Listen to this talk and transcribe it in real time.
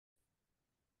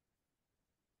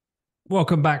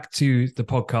Welcome back to the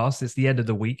podcast. It's the end of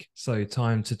the week, so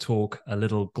time to talk a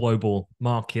little global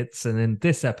markets. And in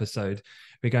this episode,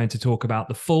 we're going to talk about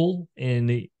the fall in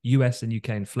the US and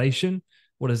UK inflation.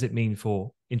 What does it mean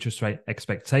for interest rate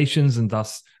expectations and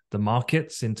thus the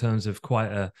markets in terms of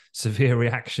quite a severe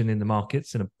reaction in the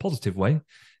markets in a positive way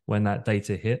when that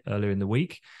data hit earlier in the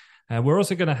week. We're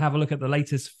also going to have a look at the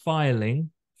latest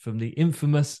filing from the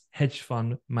infamous hedge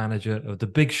fund manager of the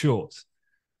Big Short,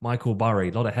 Michael Burry.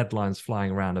 A lot of headlines flying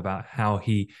around about how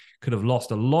he could have lost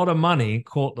a lot of money,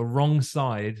 caught the wrong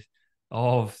side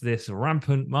of this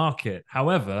rampant market.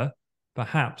 However,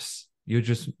 perhaps you're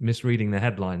just misreading the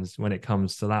headlines when it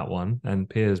comes to that one, and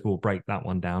Piers will break that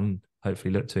one down,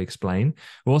 hopefully look to explain.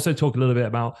 We'll also talk a little bit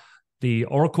about the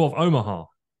Oracle of Omaha,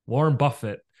 Warren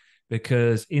Buffett,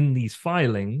 because in these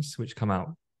filings, which come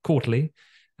out quarterly,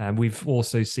 and we've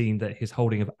also seen that his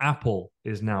holding of Apple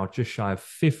is now just shy of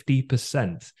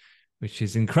 50%, which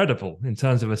is incredible in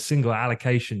terms of a single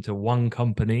allocation to one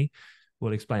company.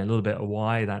 We'll explain a little bit of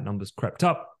why that number's crept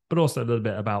up, but also a little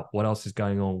bit about what else is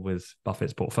going on with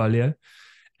Buffett's portfolio.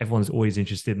 Everyone's always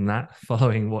interested in that,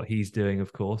 following what he's doing,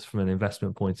 of course, from an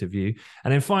investment point of view.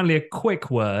 And then finally, a quick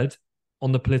word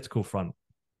on the political front.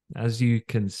 As you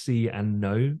can see and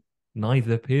know,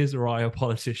 neither Piers or I are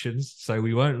politicians, so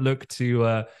we won't look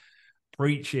to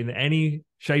preach in any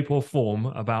shape or form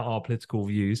about our political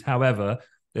views. However,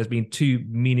 there's been two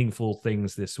meaningful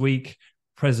things this week.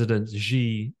 President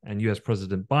Xi and US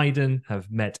President Biden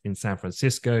have met in San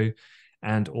Francisco,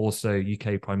 and also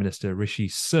UK Prime Minister Rishi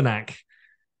Sunak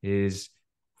is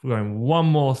going one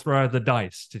more throw of the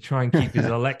dice to try and keep his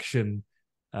election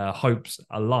hopes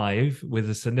alive with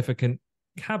a significant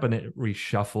cabinet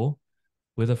reshuffle,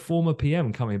 with a former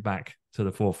PM coming back to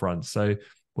the forefront. So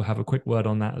we'll have a quick word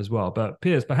on that as well. But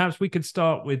Piers, perhaps we could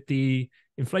start with the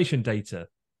inflation data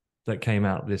that came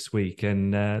out this week,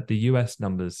 and the US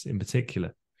numbers in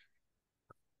particular.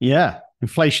 Yeah,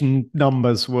 inflation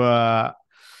numbers were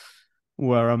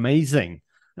amazing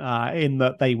in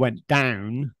that they went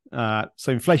down.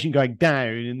 So inflation going down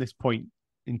in this point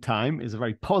in time is a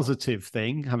very positive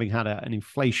thing, having had an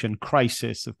inflation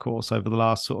crisis, of course, over the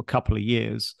last sort of couple of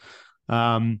years.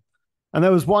 And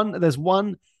there's one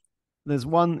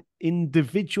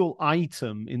individual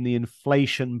item in the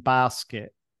inflation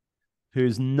basket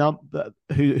whose number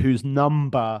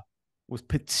was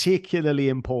particularly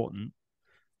important,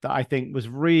 that I think was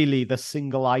really the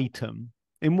single item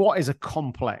in what is a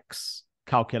complex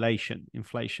calculation,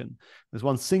 inflation. There's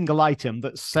one single item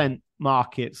that sent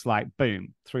markets like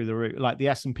boom through the roof. Like the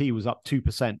S&P was up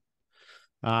 2%.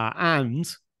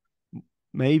 And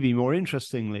maybe more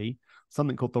interestingly,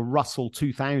 something called the Russell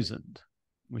 2000,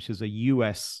 which is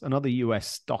another US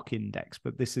stock index,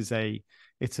 but it's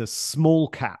a small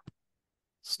cap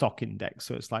stock index.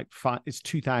 So it's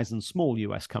 2,000 small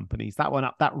US companies. That went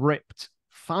up, that ripped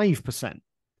 5%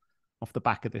 off the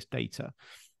back of this data.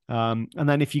 And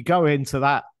then if you go into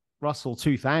that Russell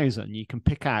 2000, you can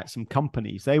pick out some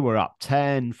companies. They were up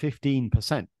 10,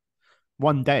 15%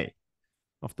 one day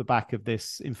off the back of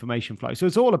this information flow. So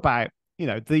it's all about,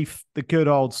 the good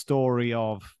old story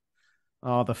of,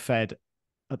 are the Fed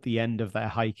at the end of their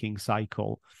hiking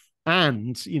cycle?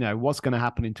 And, what's going to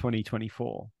happen in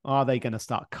 2024? Are they going to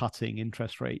start cutting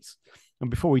interest rates? And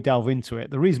before we delve into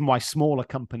it, the reason why smaller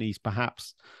companies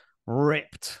perhaps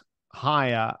ripped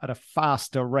higher at a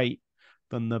faster rate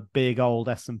than the big old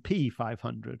S&P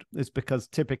 500 is because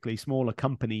typically smaller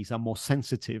companies are more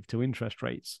sensitive to interest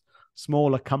rates.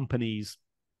 Smaller companies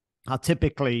are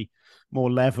typically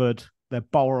more levered. They're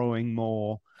borrowing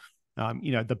more.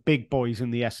 The big boys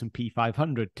in the S&P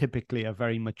 500 typically are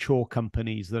very mature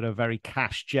companies that are very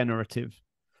cash generative,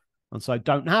 and so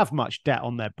don't have much debt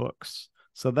on their books.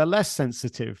 So they're less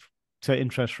sensitive to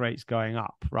interest rates going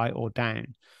up, right, or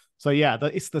down. So yeah,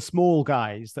 it's the small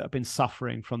guys that have been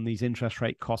suffering from these interest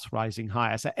rate costs rising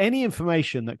higher. So any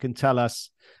information that can tell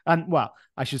us, and well,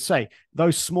 I should say,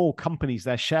 those small companies,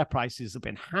 their share prices have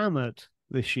been hammered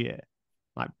this year,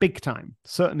 like big time.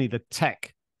 Certainly the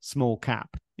tech small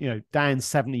cap, down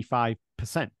 75%.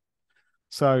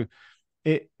 So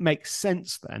it makes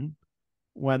sense then,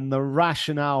 when the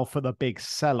rationale for the big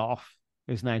sell-off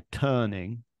is now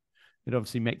turning, it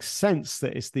obviously makes sense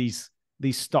that it's these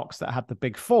stocks that had the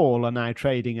big fall are now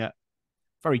trading at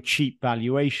very cheap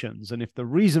valuations. And if the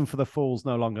reason for the fall is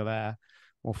no longer there,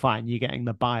 well, fine, you're getting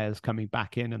the buyers coming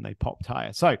back in and they popped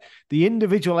higher. So the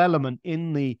individual element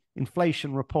in the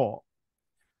inflation report,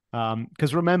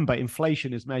 because remember,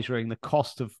 inflation is measuring the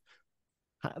cost of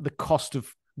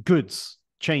goods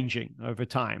changing over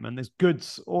time, and there's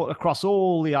goods across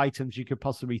all the items you could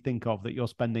possibly think of that you're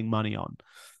spending money on.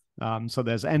 So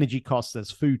there's energy costs,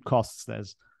 there's food costs,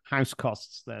 there's house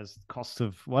costs, there's cost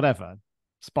of whatever,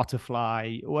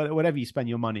 Spotify, whatever you spend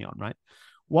your money on, right?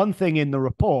 One thing in the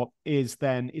report is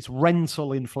then it's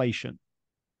rental inflation.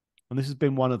 And this has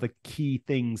been one of the key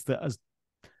things that has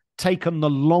taken the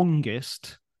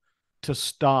longest to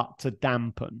start to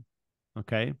dampen.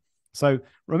 Okay. So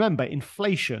remember,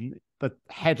 inflation, the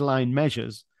headline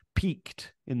measures,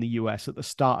 peaked in the US at the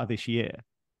start of this year.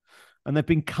 And they've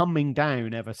been coming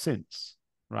down ever since,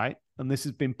 right? And this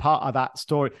has been part of that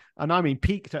story. And I mean,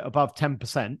 peaked at above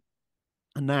 10%.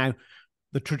 And now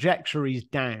the trajectory is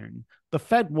down. The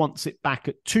Fed wants it back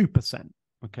at 2%.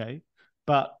 Okay.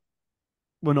 But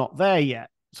we're not there yet.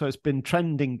 So it's been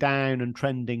trending down and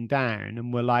trending down.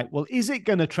 And we're like, well, is it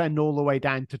going to trend all the way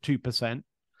down to 2%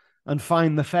 and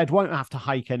find the Fed won't have to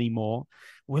hike anymore?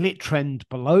 Will it trend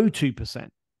below 2%?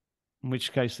 In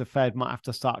which case the Fed might have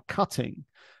to start cutting.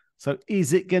 So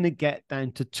is it going to get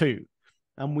down to 2?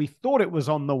 And we thought it was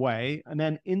on the way. And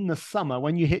then in the summer,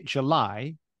 when you hit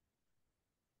July,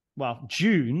 well,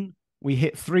 June, we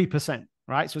hit 3%,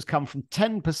 right? So it's come from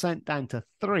 10% down to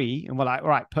 3. And we're like, all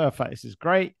right, perfect. This is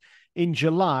great. In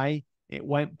July, it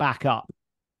went back up.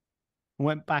 It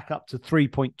went back up to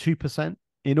 3.2%.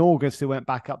 In August, it went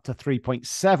back up to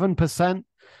 3.7%.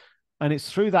 And it's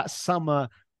through that summer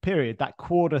period, that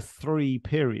Q3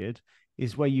 period,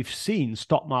 is where you've seen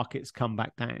stock markets come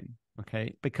back down.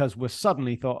 Okay. Because we're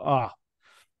suddenly thought,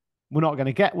 we're not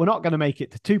going to make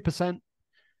it to 2%.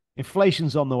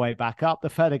 Inflation's on the way back up. The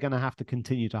Fed are going to have to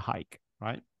continue to hike,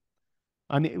 right?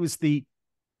 And it was the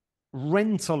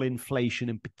rental inflation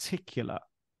in particular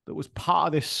that was part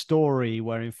of this story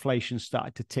where inflation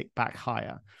started to tick back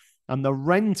higher. And the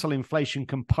rental inflation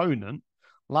component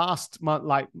last month,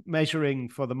 like measuring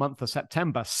for the month of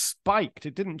September, spiked.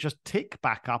 It didn't just tick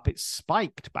back up, it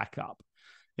spiked back up.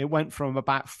 It went from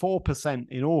about 4%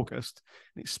 in August,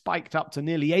 and it spiked up to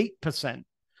nearly 8%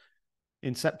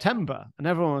 in September. And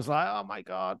everyone was like, oh my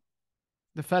God,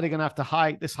 the Fed are going to have to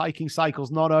hike. This hiking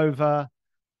cycle's not over,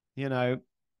 you know.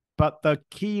 But the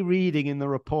key reading in the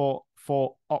report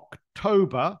for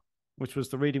October, which was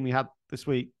the reading we had this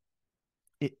week,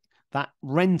 that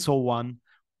rental one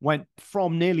went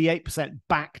from nearly 8%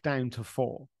 back down to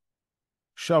 4%,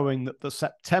 showing that the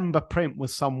September print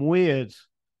was some weird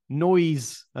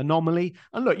noise anomaly.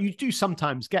 And look, you do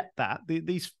sometimes get that.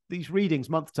 These readings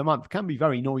month to month can be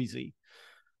very noisy.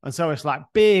 And so it's like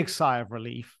big sigh of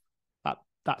relief.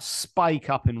 That spike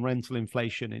up in rental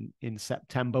inflation in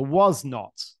September was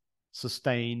not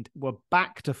sustained. We're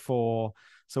back to 4%.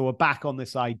 So we're back on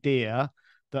this idea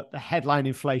that the headline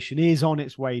inflation is on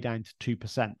its way down to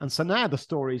 2%. And so now the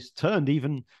story's turned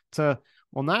even to,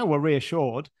 well, now we're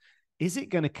reassured. Is it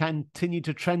going to continue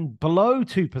to trend below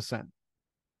 2%?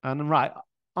 And right,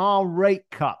 are rate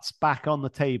cuts back on the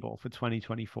table for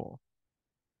 2024?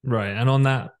 Right. And on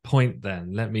that point,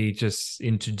 then, let me just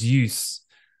introduce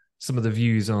some of the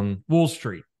views on Wall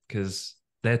Street, because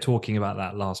they're talking about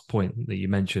that last point that you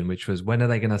mentioned, which was when are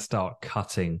they going to start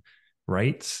cutting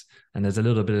rates? And there's a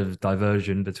little bit of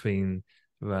diversion between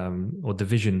or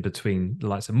division between the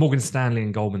likes of Morgan Stanley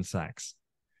and Goldman Sachs.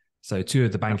 So two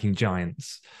of the banking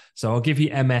giants. So I'll give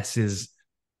you MS's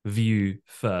view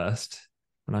first.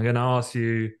 And I'm going to ask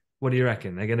you, what do you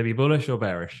reckon? They're going to be bullish or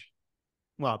bearish?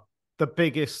 Well, the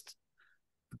biggest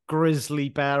grizzly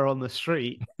bear on the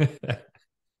street,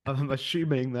 I'm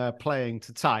assuming they're playing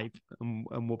to type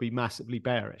and will be massively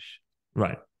bearish.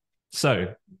 Right.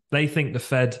 So they think the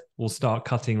Fed will start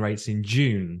cutting rates in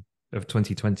June of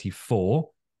 2024.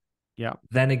 Yeah.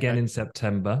 Then again in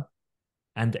September,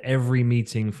 and every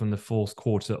meeting from the fourth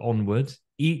quarter onward,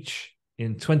 each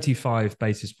in 25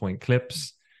 basis point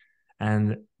clips.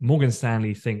 And Morgan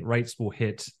Stanley think rates will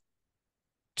hit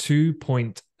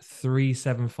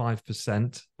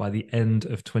 2.375% by the end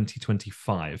of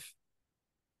 2025.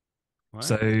 Wow.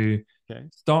 So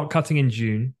start cutting in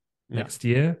June next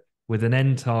year with an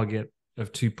end target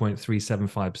of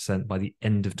 2.375% by the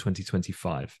end of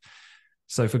 2025.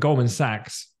 So for Goldman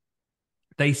Sachs,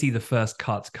 they see the first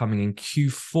cut coming in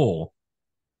Q4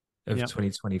 of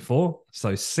 2024.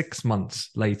 So 6 months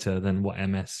later than what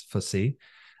MS foresee.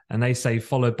 And they say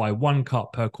followed by one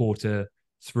cut per quarter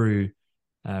through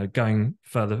going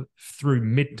further through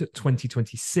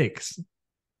mid-2026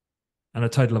 and a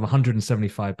total of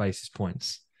 175 basis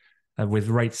points, with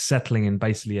rates settling in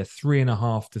basically a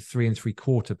 3.5% to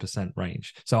 3.75%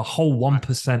 range. So a whole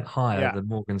 1% higher than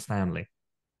Morgan Stanley.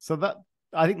 So that,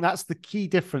 I think that's the key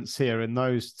difference here in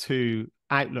those two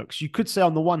outlooks. You could say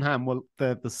on the one hand, well,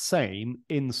 they're the same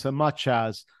in so much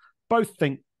as both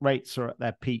think rates are at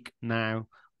their peak now.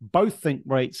 Both think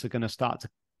rates are going to start to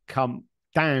come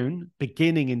down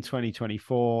beginning in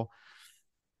 2024,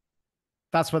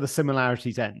 that's where the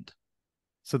similarities end.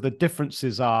 So the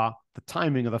differences are the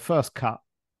timing of the first cut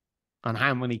and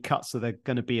how many cuts are there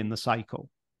going to be in the cycle.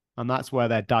 And that's where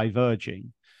they're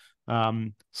diverging.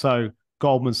 So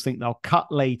Goldman's think they'll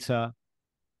cut later.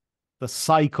 The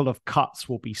cycle of cuts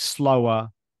will be slower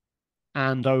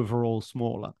and overall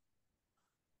smaller.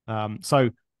 So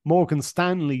Morgan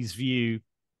Stanley's view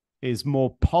is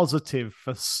more positive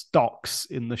for stocks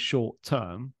in the short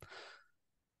term.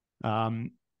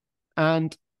 And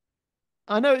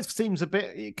I know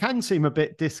it can seem a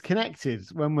bit disconnected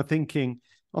when we're thinking,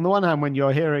 on the one hand, when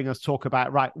you're hearing us talk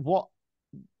about, right,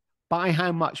 by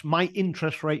how much might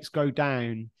interest rates go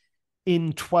down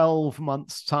in 12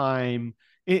 months' time,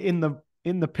 in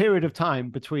the period of time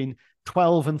between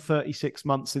 12 and 36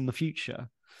 months in the future.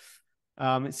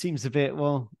 It seems a bit,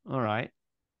 well, all right,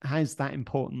 how's that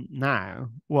important now?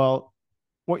 Well,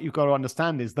 what you've got to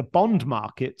understand is the bond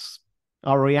markets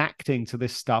are reacting to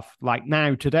this stuff like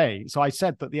now today. So I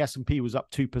said that the S&P was up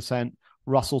 2%,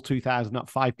 Russell 2000 up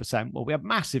 5%. Well, we have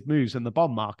massive moves in the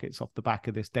bond markets off the back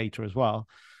of this data as well.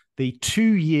 The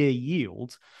 2-year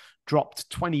yield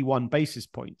dropped 21 basis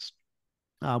points,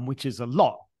 which is a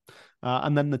lot.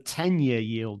 And then the 10-year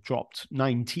yield dropped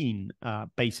 19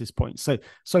 basis points.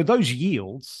 So those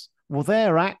yields, well,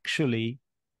 they're actually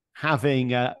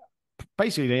having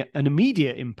basically an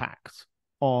immediate impact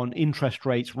on interest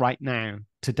rates right now,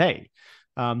 today.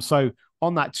 So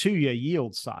on that 2-year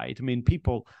yield side, I mean,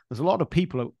 there's a lot of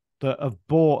people that have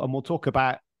bought, and we'll talk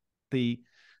about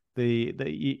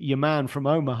your man from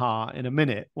Omaha in a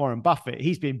minute, Warren Buffett.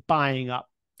 He's been buying up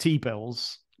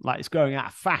T-bills like it's going out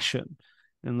of fashion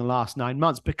in the last 9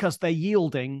 months because they're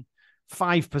yielding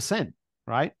 5%,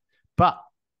 right? But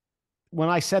when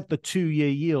I said the 2-year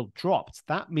yield dropped,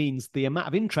 that means the amount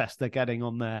of interest they're getting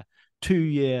on their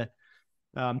 2-year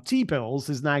T-bills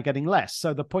is now getting less.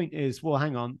 So the point is, well,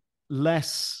 hang on,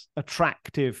 less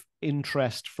attractive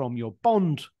interest from your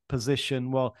bond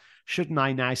position. Well, shouldn't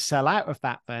I now sell out of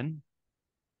that then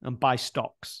and buy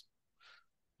stocks?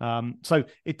 So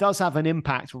it does have an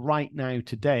impact right now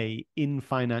today in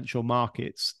financial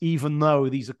markets, even though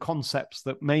these are concepts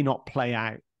that may not play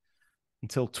out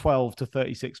until 12 to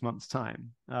 36 months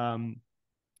time.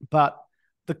 But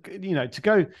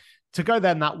to go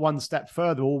then that one step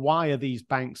further, well, why are these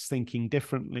banks thinking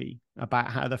differently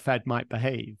about how the Fed might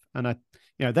behave? And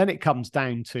then it comes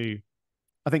down to,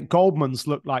 I think Goldman's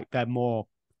look like they're more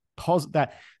positive.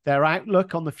 Their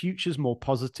outlook on the future is more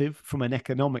positive from an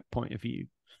economic point of view.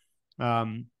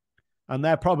 And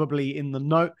they're probably in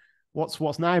the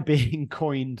what's now being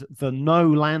coined the no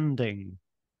landing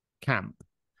camp.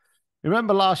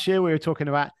 Remember last year we were talking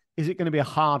about, is it going to be a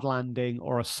hard landing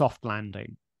or a soft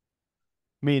landing?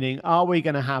 Meaning, are we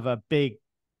going to have a big,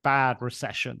 bad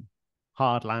recession,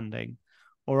 hard landing,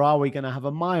 or are we going to have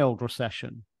a mild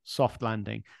recession, soft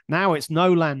landing? Now it's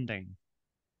no landing,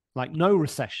 like no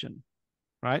recession,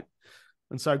 right?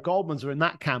 And so Goldman's are in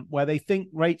that camp where they think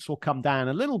rates will come down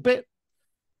a little bit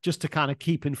just to kind of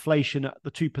keep inflation at the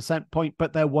 2% point,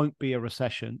 but there won't be a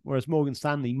recession. Whereas Morgan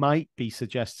Stanley might be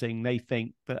suggesting they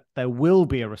think that there will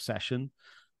be a recession,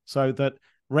 so that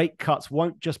rate cuts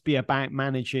won't just be about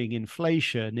managing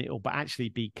inflation. It'll actually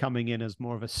be coming in as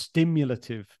more of a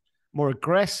stimulative, more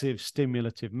aggressive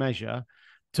stimulative measure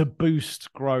to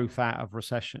boost growth out of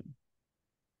recession.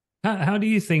 How do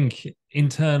you think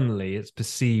internally it's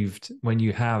perceived when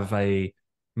you have a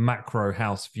macro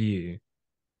house view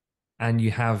and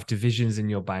you have divisions in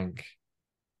your bank,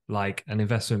 like an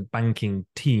investment banking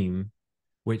team,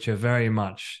 which are very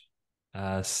much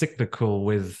cyclical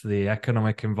with the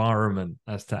economic environment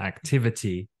as to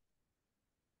activity,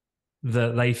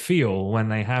 that they feel when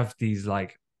they have these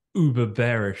like uber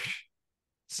bearish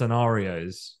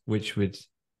scenarios, which would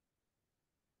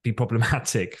be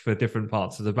problematic for different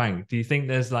parts of the bank? Do you think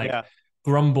there's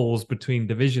grumbles between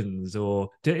divisions, or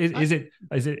is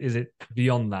it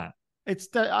beyond that? It's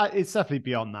definitely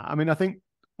beyond that. I mean, I think,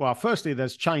 well, firstly,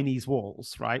 there's Chinese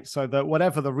walls, right? So that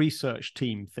whatever the research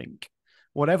team think,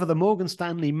 whatever the Morgan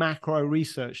Stanley macro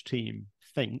research team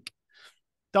think,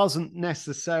 doesn't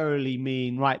necessarily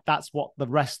mean, right, that's what the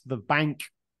rest of the bank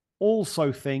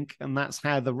also think, and that's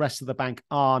how the rest of the bank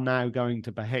are now going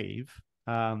to behave.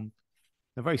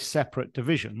 They're very separate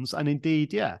divisions. And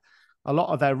indeed, a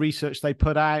lot of their research they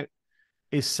put out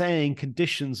is saying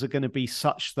conditions are going to be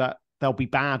such that they'll be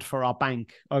bad for our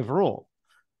bank overall.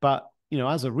 But,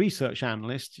 as a research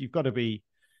analyst, you've got to be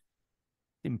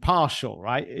impartial,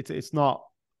 right? It's not,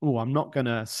 I'm not going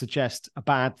to suggest a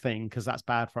bad thing because that's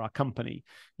bad for our company.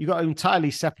 You've got to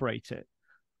entirely separate it.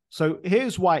 So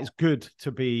here's why it's good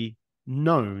to be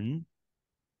known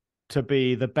to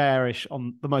be the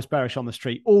most bearish on the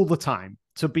street all the time,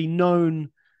 to be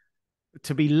known,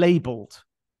 to be labeled.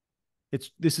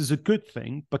 This is a good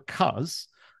thing, because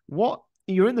what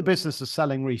you're in the business of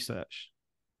selling research,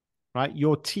 right?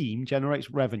 Your team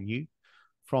generates revenue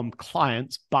from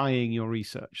clients buying your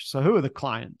research. So who are the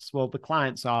clients? Well, the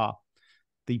clients are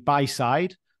the buy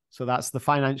side. So that's the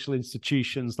financial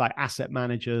institutions like asset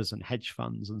managers and hedge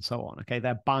funds and so on. Okay,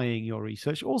 they're buying your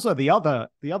research. Also, the other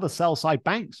sell side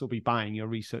banks will be buying your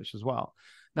research as well.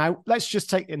 Now, let's just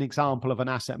take an example of an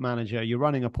asset manager. You're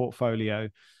running a portfolio.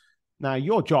 Now,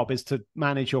 your job is to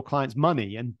manage your client's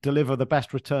money and deliver the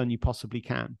best return you possibly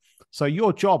can. So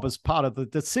your job, as part of the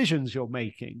decisions you're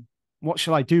making, what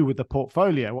should I do with the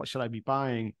portfolio? What should I be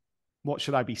buying? What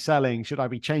should I be selling? Should I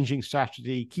be changing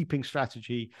strategy, keeping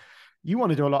strategy? You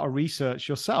want to do a lot of research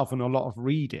yourself and a lot of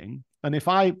reading. And if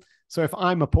I'm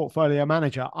a portfolio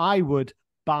manager, I would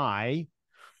buy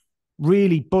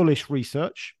really bullish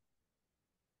research,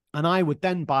 and I would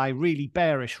then buy really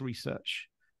bearish research,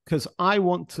 because I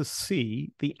want to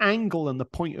see the angle and the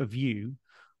point of view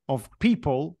of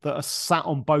people that are sat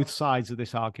on both sides of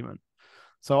this argument.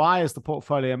 So I, as the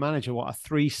portfolio manager, want a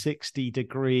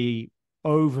 360-degree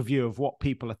overview of what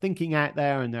people are thinking out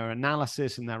there and their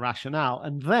analysis and their rationale.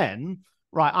 And then,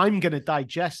 right, I'm going to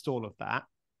digest all of that.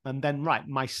 And then, right,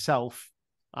 myself,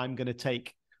 I'm going to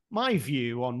take my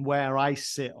view on where I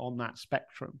sit on that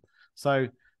spectrum. So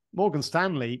Morgan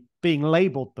Stanley being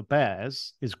labeled the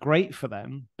bears is great for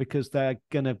them, because they're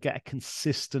going to get a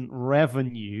consistent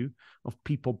revenue of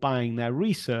people buying their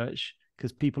research,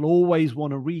 because people always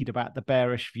want to read about the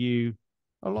bearish view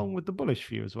along with the bullish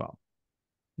view as well.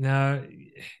 Now,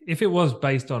 if it was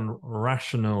based on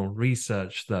rational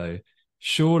research, though,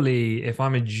 surely if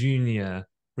I'm a junior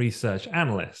research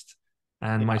analyst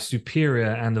and my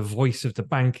superior and the voice of the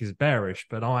bank is bearish,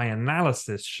 but my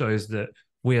analysis shows that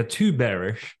we are too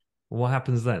bearish, what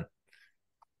happens then?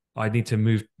 I need to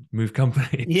move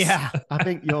companies. Yeah, I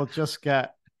think you'll just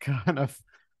get kind of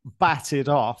batted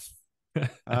off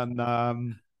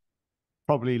and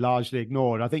probably largely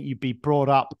ignored. I think you'd be brought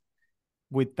up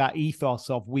with that ethos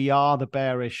of we are the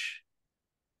bearish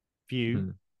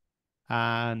view,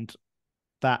 and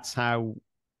that's how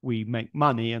we make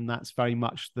money, and that's very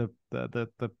much the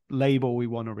label we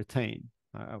want to retain,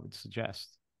 I would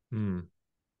suggest.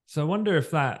 So I wonder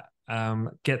if that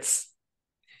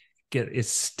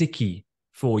is sticky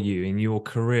for you in your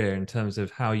career in terms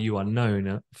of how you are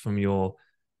known from your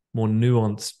more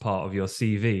nuanced part of your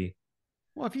CV.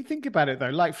 Well, if you think about it, though,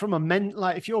 like from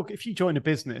if you join a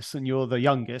business and you're the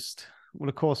youngest, well,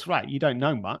 of course, right, you don't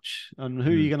know much, and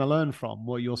who are you going to learn from?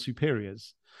 Well, your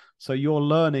superiors. So you're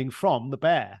learning from the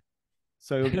bear.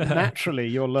 So naturally,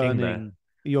 you're learning.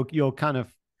 You're kind of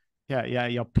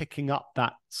you're picking up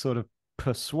that sort of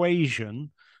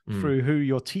persuasion through who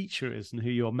your teacher is and who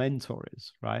your mentor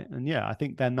is, right? And yeah, I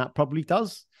think then that probably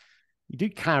you do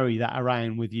carry that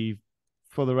around with you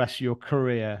for the rest of your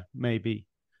career, maybe.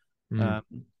 Yeah,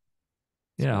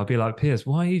 I'll be like, Piers,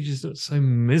 why are you just so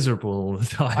miserable all the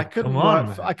time? I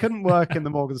couldn't work in the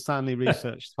Morgan Stanley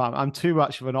research department. I'm too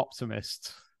much of an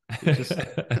optimist.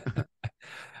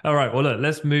 All right, well, look,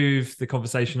 let's move the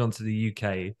conversation onto the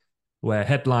UK, where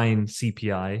headline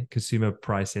CPI, Consumer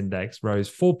Price Index, rose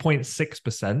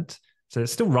 4.6%. So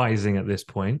it's still rising at this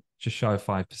point, just shy of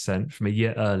 5% from a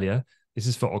year earlier. This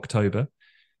is for October,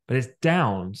 but it's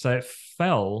down. So it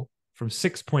fell from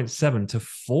 6.7 to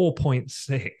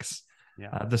 4.6,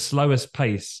 the slowest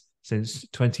pace since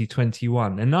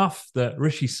 2021. Enough that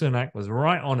Rishi Sunak was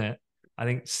right on it. I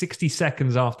think 60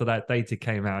 seconds after that data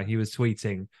came out, he was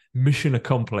tweeting, "Mission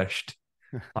accomplished.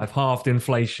 I've halved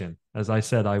inflation, as I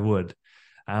said I would."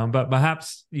 But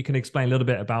perhaps you can explain a little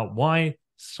bit about why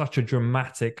such a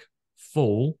dramatic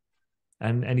fall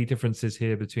and any differences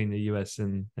here between the US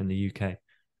and the UK.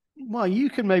 Well, you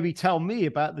can maybe tell me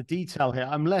about the detail here.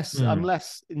 I'm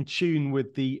less in tune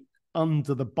with the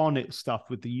under the bonnet stuff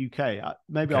with the UK.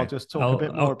 Maybe I'll just talk a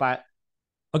bit more about.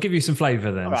 I'll give you some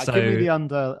flavor then. All right, give me the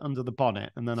under the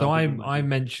bonnet, and then. So I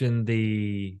mentioned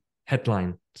the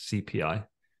headline CPI.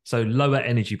 So lower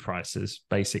energy prices,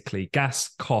 basically. Gas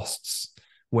costs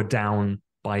were down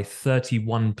by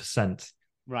 31%.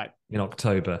 Right. In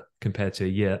October compared to a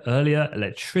year earlier.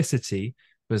 Electricity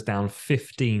was down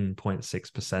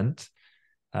 15.6%.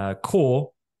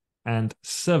 Core and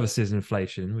services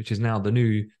inflation, which is now the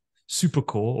new super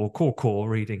core or core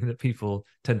reading that people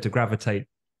tend to gravitate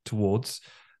towards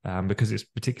because it's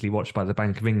particularly watched by the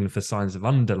Bank of England for signs of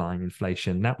underlying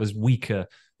inflation. That was weaker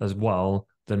as well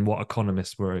than what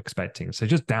economists were expecting. So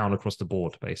just down across the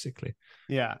board, basically.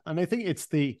 Yeah. And I think it's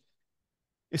the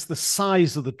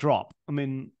size of the drop. I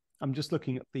mean, I'm just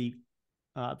looking at the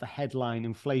headline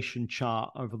inflation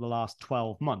chart over the last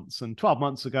 12 months. And 12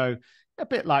 months ago, a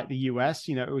bit like the US,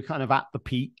 we're kind of at the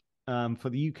peak. For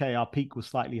the UK, our peak was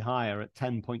slightly higher at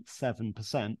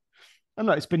 10.7%. And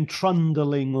look, it's been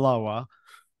trundling lower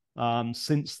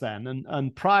since then.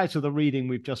 And prior to the reading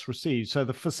we've just received, so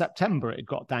for September, it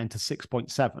got down to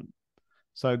 6.7.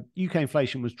 So UK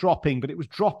inflation was dropping, but it was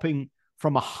dropping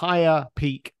from a higher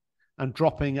peak and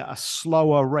dropping at a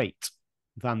slower rate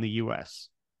than the US.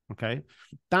 Okay.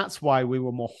 That's why we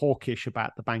were more hawkish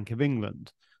about the Bank of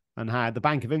England and how the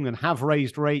Bank of England have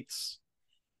raised rates,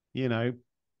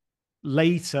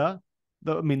 later.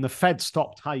 The Fed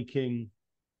stopped hiking.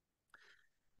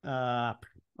 I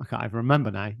can't even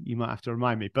remember now. You might have to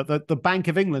remind me. But the Bank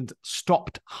of England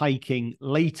stopped hiking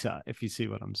later, if you see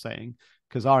what I'm saying,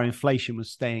 because our inflation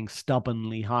was staying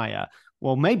stubbornly higher.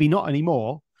 Well, maybe not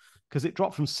anymore, because it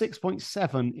dropped from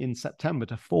 6.7 in September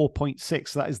to 4.6.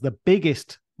 So that is the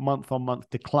biggest month-on-month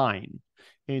decline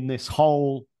in this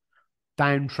whole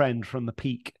downtrend from the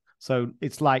peak. So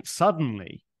it's like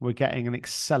suddenly we're getting an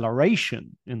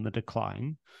acceleration in the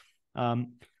decline,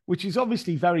 which is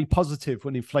obviously very positive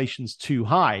when inflation's too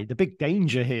high. The big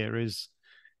danger here is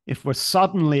if we're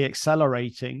suddenly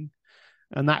accelerating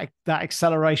and that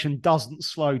acceleration doesn't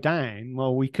slow down,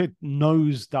 well, we could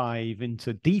nosedive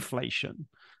into deflation.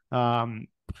 If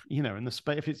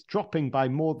it's dropping by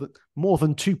more than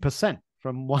 2%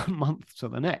 from one month to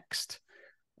the next,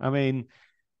 I mean,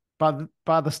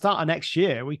 by the start of next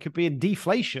year, we could be in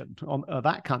deflation on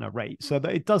that kind of rate. So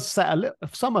that it does set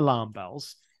some alarm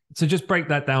bells. So just break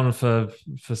that down for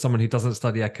someone who doesn't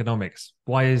study economics.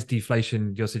 Why is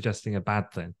deflation, you're suggesting, a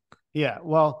bad thing? Yeah,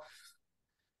 well,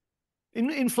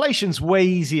 inflation's way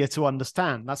easier to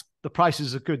understand. That's the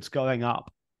prices of goods going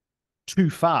up too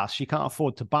fast. You can't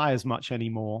afford to buy as much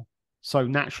anymore. So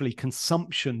naturally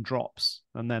consumption drops,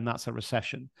 and then that's a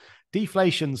recession.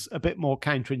 Deflation's a bit more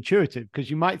counterintuitive because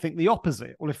you might think the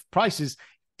opposite. Well, if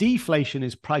deflation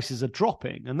is prices are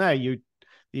dropping, and the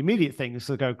immediate thing is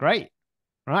to go, great,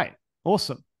 right,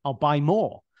 awesome, I'll buy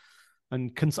more.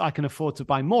 And I can afford to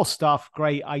buy more stuff.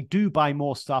 Great, I do buy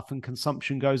more stuff and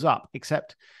consumption goes up,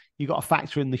 except you got to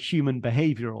factor in the human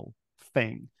behavioral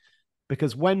thing.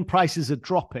 Because when prices are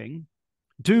dropping,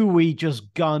 do we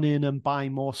just gun in and buy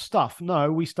more stuff?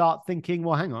 No, we start thinking,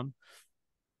 well, hang on,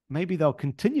 maybe they'll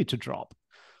continue to drop.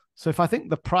 So if I think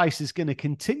the price is going to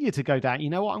continue to go down,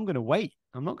 you know what? I'm going to wait.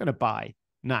 I'm not going to buy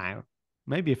now.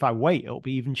 Maybe if I wait, it'll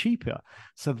be even cheaper.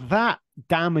 So that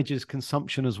damages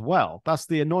consumption as well. That's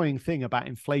the annoying thing about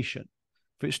inflation.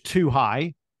 If it's too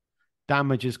high,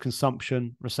 damages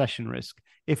consumption, recession risk.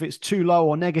 If it's too low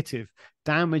or negative,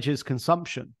 damages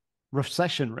consumption,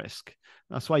 recession risk.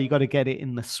 That's why you got to get it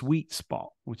in the sweet spot,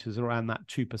 which is around that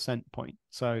 2% point.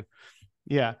 So,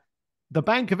 yeah, the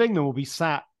Bank of England will be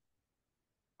sat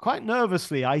quite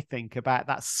nervously, I think, about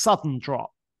that sudden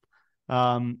drop,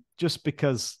 just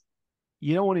because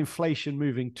you don't want inflation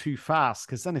moving too fast,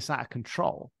 because then it's out of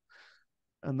control,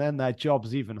 and then their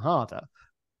job's even harder.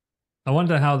 I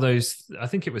wonder how I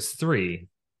think it was three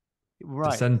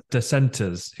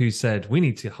dissenters who said we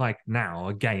need to hike now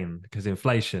again because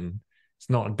inflation, it's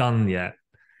not done yet.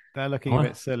 They're looking a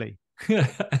bit silly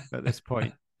at this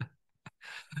point.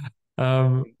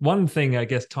 One thing, I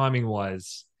guess, timing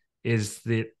wise, is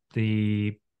the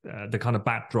kind of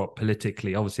backdrop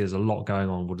politically. Obviously, there's a lot going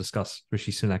on. We'll discuss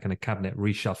Rishi Sunak and a cabinet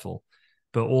reshuffle,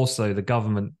 but also the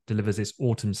government delivers its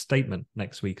autumn statement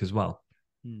next week as well.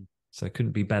 So it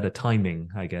couldn't be better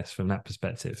timing, I guess, from that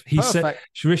perspective.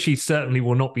 Rishi certainly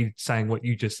will not be saying what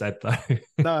you just said, though.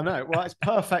 No. Well, it's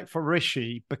perfect for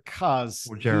Rishi because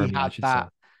Jeremy,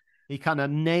 he kind of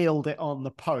nailed it on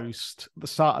the post at the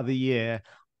start of the year.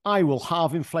 I will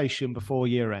halve inflation before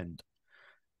year end.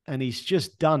 And he's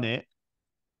just done it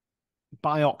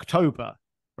by October,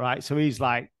 right? So he's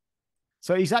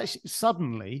actually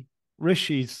suddenly,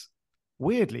 Rishi's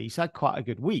weirdly, he's had quite a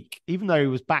good week, even though he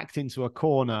was backed into a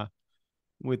corner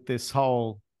with this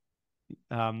whole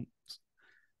Stuella.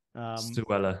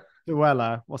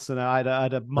 What's the name? I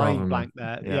had a mind blank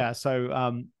there. Yeah.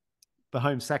 So the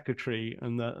Home Secretary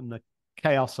and the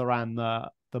chaos around the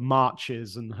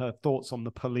marches and her thoughts on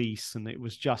the police, and it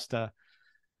was just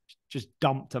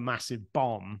dumped a massive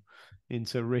bomb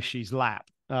into Rishi's lap.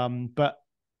 But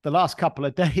the last couple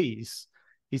of days,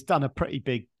 he's done a pretty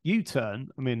big U-turn.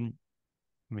 I mean,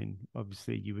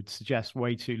 obviously you would suggest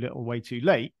way too little, way too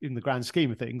late in the grand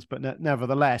scheme of things, but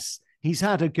nevertheless, he's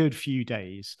had a good few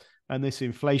days, and this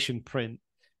inflation print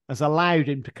has allowed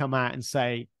him to come out and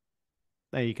say,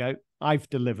 there you go, I've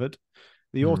delivered.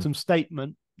 The autumn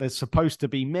statement, there's supposed to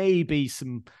be maybe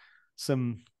some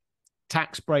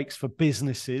tax breaks for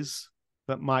businesses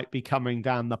that might be coming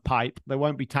down the pipe. There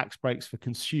won't be tax breaks for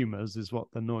consumers, is what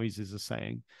the noises are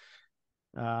saying.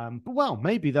 But well,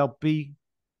 maybe they'll be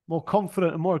more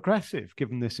confident and more aggressive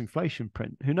given this inflation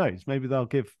print. Who knows? Maybe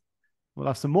we'll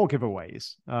have some more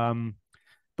giveaways.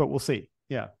 But we'll see.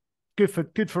 Yeah, good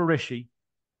for Rishi.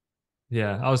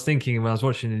 Yeah, I was thinking when I was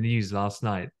watching the news last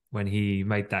night when he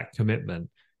made that commitment,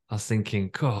 I was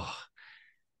thinking, oh,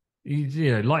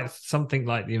 like something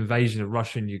like the invasion of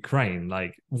Russia and Ukraine,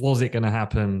 like, was it going to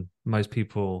happen? Most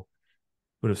people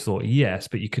would have thought yes,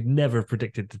 but you could never have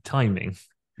predicted the timing.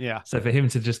 Yeah. So for him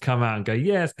to just come out and go,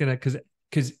 yeah, it's going to,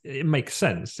 because it makes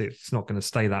sense. It's not going to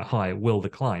stay that high. It will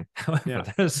decline. However,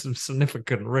 there's some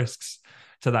significant risks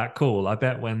to that call. I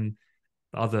bet when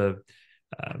other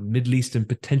Middle Eastern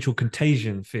potential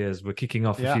contagion fears were kicking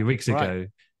off a few weeks ago,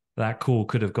 that call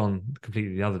could have gone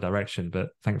completely the other direction. But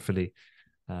thankfully,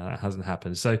 that hasn't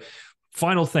happened. So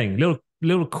final thing,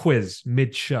 little quiz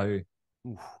mid-show.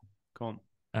 Oof, go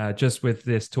on. Just with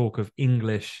this talk of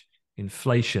English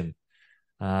inflation.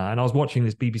 And I was watching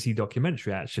this BBC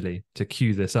documentary, actually, to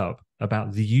cue this up,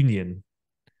 about the Union.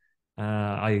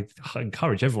 I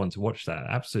encourage everyone to watch that.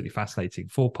 Absolutely fascinating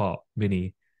 4-part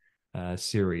mini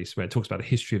series where it talks about the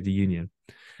history of the Union.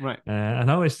 Right.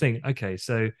 And I always think, okay,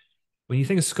 so when you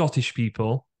think of Scottish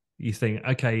people, you think,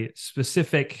 okay,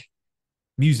 specific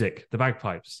music, the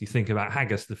bagpipes. You think about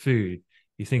haggis, the food.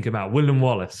 You think about William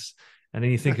Wallace. And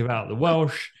then you think about the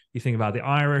Welsh. You think about the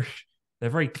Irish. They're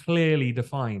very clearly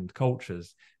defined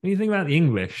cultures. When you think about the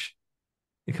English,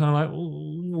 you're kind of like,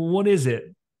 well, what is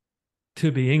it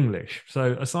to be English?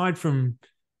 So aside from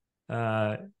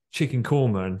chicken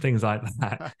korma and things like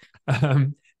that,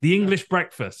 the English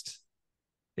breakfast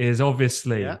is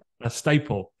obviously a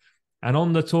staple. And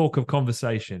on the talk of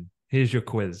conversation, here's your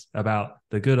quiz about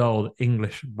the good old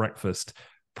English breakfast.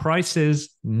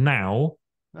 Prices now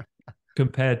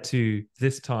compared to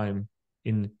this time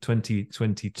in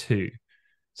 2022.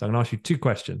 So I'm going to ask you 2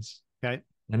 questions. Okay.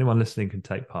 Anyone listening can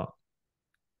take part.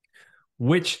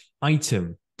 Which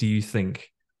item do you think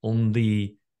on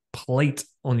the plate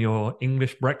on your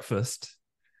English breakfast,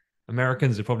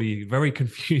 Americans are probably very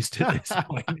confused at this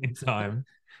point in time,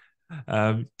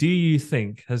 do you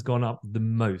think has gone up the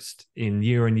most in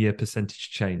year-on-year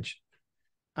percentage change?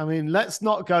 I mean, let's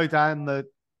not go down the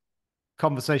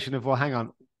conversation of, well, hang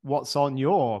on, what's on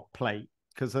your plate?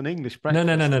 Because an English breakfast.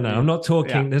 No. I'm not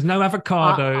talking. Yeah. There's no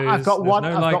avocados. I've got one.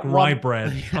 There's no I've got rye one,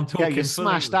 bread. I'm talking. You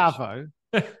smashed avo.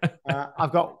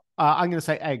 I've got. I'm going to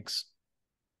say eggs.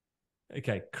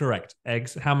 Okay, correct.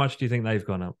 Eggs. How much do you think they've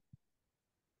gone up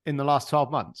in the last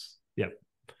 12 months? Yep.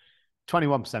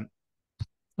 21%.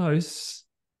 No, it's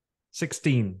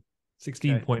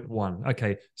 16.1.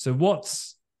 Okay, so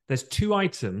there's 2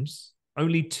 items,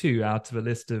 only 2 out of a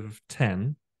list of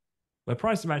 10, where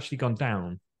prices have actually gone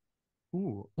down.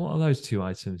 Ooh. What are those 2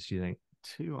 items, do you think?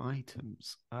 2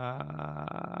 items.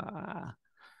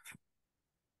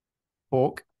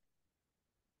 Pork.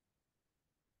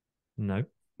 No.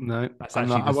 That's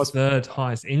I'm actually the third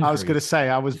highest increase. I was going to say,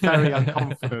 I was very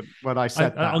unconfident when I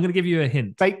said that. I'm going to give you a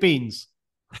hint. Baked beans.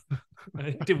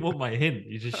 I didn't want my hint.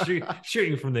 You're just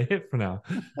shooting from the hip for now.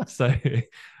 So,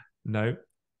 no.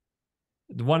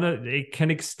 It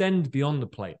can extend beyond the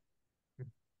plate.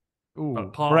 Ooh,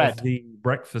 part bread. Of the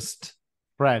breakfast.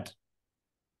 Bread.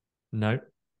 No.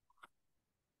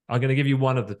 I'm going to give you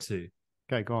one of the 2.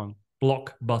 Okay, go on.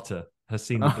 Block butter has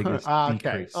seen the biggest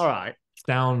decrease. All right. It's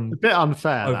down a bit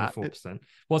unfair. Over 4%.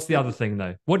 What's the other thing,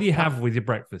 though? What do you have with your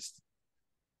breakfast?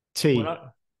 Tea.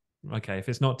 Okay, if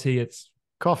it's not tea, it's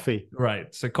coffee.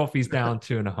 Right. So coffee's down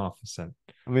 2.5%.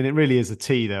 I mean, it really is a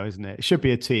tea, though, isn't it? It should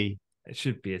be a tea. It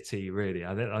should be a tea, really.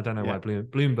 I don't know why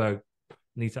Bloomberg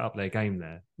need to up their game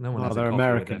there. No one has they're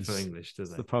Americans for English, does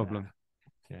That's they? the problem.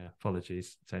 Yeah,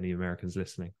 apologies to any Americans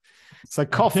listening. So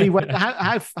coffee,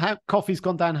 how coffee's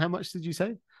gone down? How much did you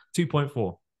say?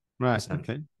 2.4. Right.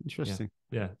 Okay. Interesting.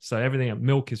 Yeah. So everything,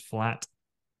 milk is flat,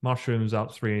 mushrooms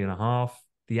up 3.5.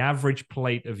 The average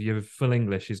plate of your full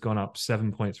English has gone up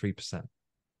 7.3%.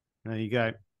 There you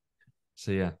go.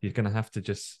 So yeah, you're going to have to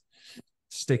just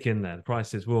stick in there. The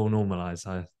prices will normalize,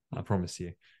 I promise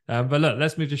you. But look,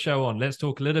 let's move the show on. Let's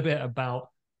talk a little bit about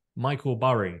Michael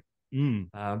Burry.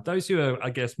 Those who are, I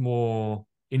guess, more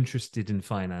interested in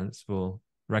finance will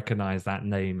recognize that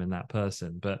name and that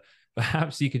person. But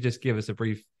perhaps you could just give us a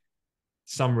brief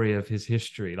summary of his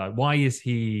history. Like, why is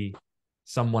he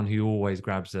someone who always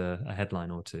grabs a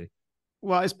headline or 2?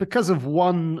 Well, it's because of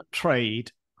one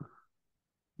trade.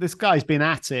 This guy's been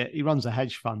at it. He runs a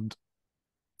hedge fund.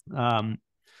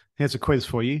 Here's a quiz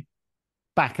for you.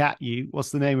 Back at you.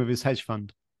 What's the name of his hedge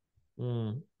fund?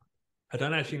 I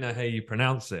don't actually know how you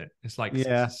pronounce it. It's like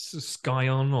Yeah.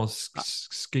 Skyon or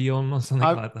Skion or something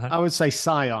like that. I would say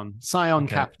Scion Okay.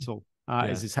 Capital Yeah.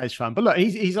 is his hedge fund. But look,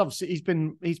 he's obviously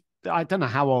I don't know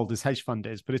how old his hedge fund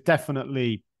is, but it's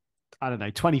definitely, I don't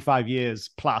know, 25 years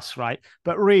plus, right?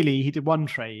 But really, he did one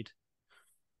trade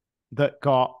that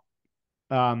got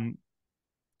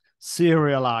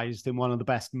serialized in one of the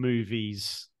best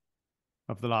movies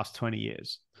of the last 20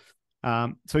 years.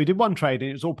 So he did one trade, and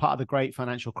it was all part of the great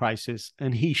financial crisis,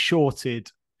 and he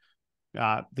shorted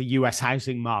the US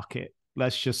housing market.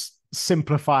 Let's just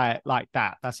simplify it like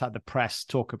that. That's how the press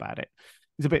talk about it.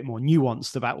 It's a bit more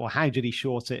nuanced about, well, how did he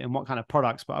short it and what kind of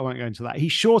products, but I won't go into that. He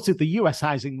shorted the US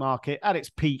housing market at its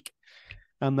peak,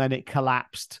 and then it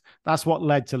collapsed. That's what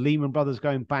led to Lehman Brothers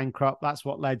going bankrupt. That's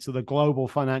what led to the global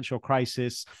financial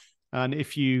crisis. And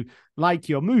if you like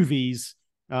your movies,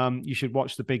 you should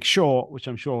watch The Big Short, which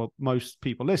I'm sure most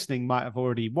people listening might have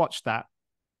already watched that.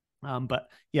 But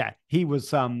yeah, he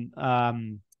was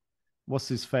what's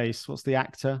his face? What's the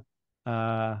actor?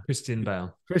 Christian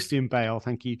Bale. Christian Bale,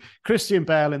 thank you. Christian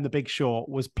Bale in The Big Short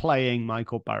was playing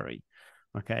Michael Burry.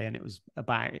 Okay, and it was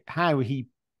about how he,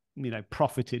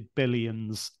 profited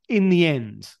billions in the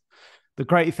end. The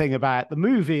great thing about the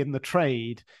movie and the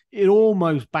trade, it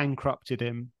almost bankrupted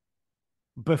him.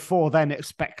 Before then, it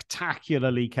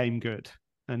spectacularly came good,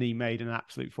 and he made an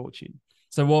absolute fortune.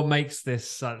 So what makes this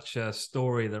such a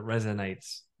story that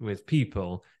resonates with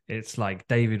people? It's like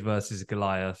David versus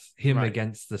Goliath, him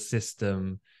against the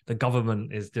system. The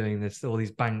government is doing this. All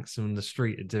these banks on the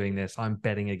street are doing this. I'm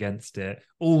betting against it.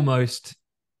 Almost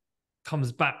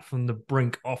comes back from the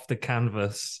brink off the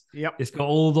canvas. Yep. It's got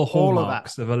all the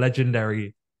hallmarks of a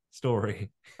legendary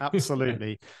story.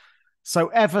 Absolutely. So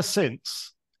ever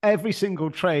since, every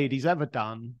single trade he's ever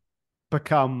done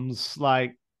becomes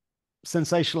like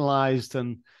sensationalized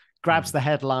and grabs the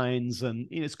headlines, and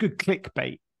it's good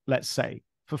clickbait, let's say.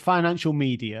 For financial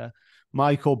media,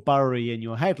 Michael Burry in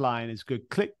your headline is good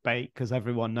clickbait because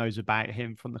everyone knows about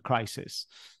him from the crisis.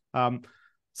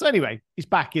 So anyway, he's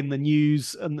back in the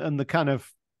news, and the kind of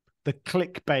the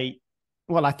clickbait.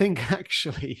 Well, I think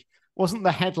actually wasn't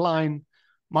the headline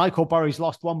Michael Burry's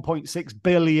lost $1.6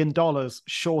 billion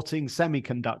shorting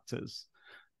semiconductors.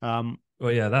 Well,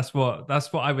 yeah, that's what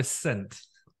I was sent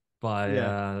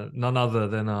by none other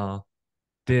than our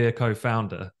dear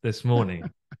co-founder this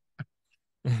morning.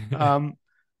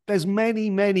 There's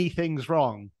many things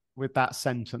wrong with that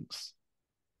sentence.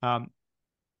 Not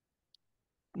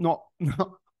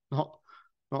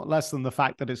less than the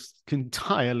fact that it's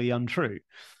entirely untrue.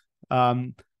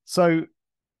 So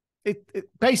it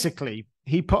basically,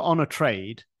 he put on a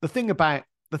trade. The thing about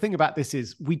this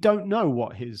is we don't know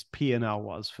what his P&L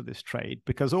was for this trade,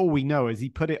 because all we know is he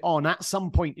put it on at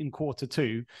some point in quarter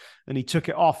 2 and he took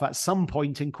it off at some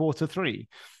point in quarter 3.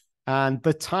 And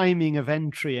the timing of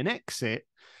entry and exit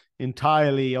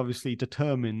entirely obviously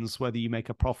determines whether you make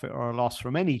a profit or a loss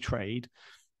from any trade.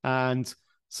 And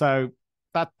so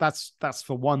that's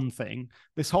for one thing.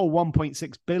 This whole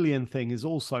 1.6 billion thing is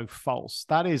also false.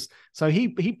 That is, so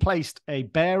he placed a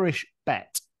bearish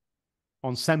bet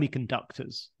on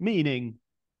semiconductors, meaning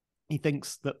he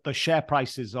thinks that the share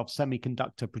prices of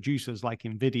semiconductor producers like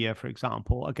Nvidia, for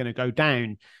example, are going to go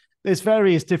down. There's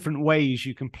various different ways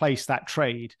you can place that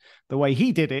trade. The way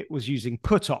he did it was using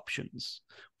put options,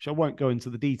 which I won't go into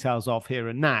the details of here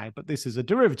and now, but this is a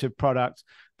derivative product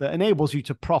that enables you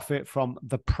to profit from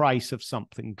the price of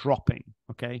something dropping,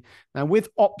 okay? Now, with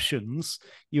options,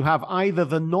 you have either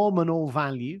the nominal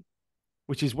value,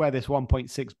 which is where this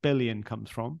 1.6 billion comes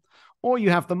from, or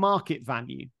you have the market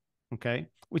value, okay,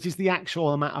 which is the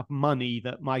actual amount of money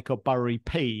that Michael Burry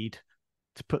paid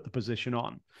to put the position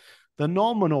on. The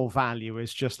nominal value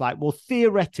is just like, well,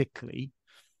 theoretically,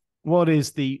 what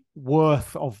is the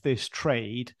worth of this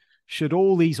trade should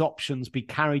all these options be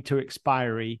carried to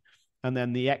expiry and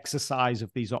then the exercise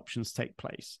of these options take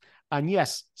place? And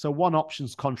yes, so one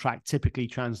options contract typically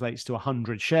translates to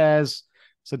 100 shares.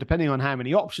 So depending on how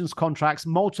many options contracts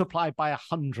multiplied by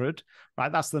 100,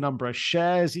 right, that's the number of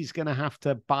shares he's going to have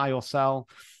to buy or sell.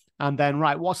 And then,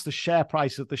 right, what's the share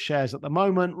price of the shares at the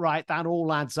moment? Right, that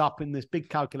all adds up in this big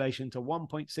calculation to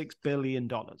 $1.6 billion,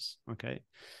 okay?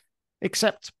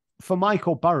 Except for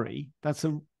Michael Burry, that's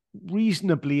a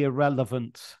reasonably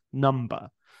irrelevant number.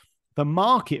 The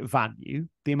market value,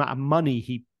 the amount of money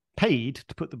he paid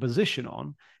to put the position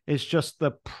on, is just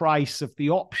the price of the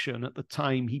option at the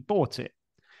time he bought it.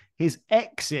 His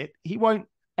exit, he won't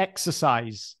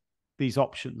exercise these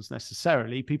options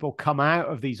necessarily. People come out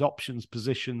of these options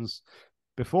positions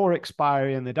before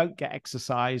expiry and they don't get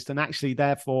exercised. And actually,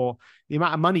 therefore, the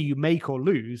amount of money you make or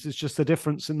lose is just the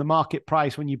difference in the market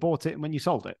price when you bought it and when you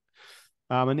sold it.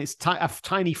 And it's a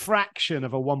tiny fraction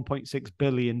of a $1.6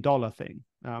 billion thing.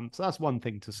 So that's one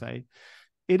thing to say.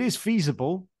 It is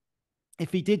feasible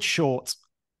if he did short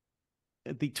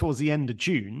towards the end of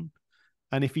June,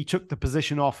 and if he took the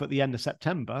position off at the end of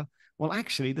September, well,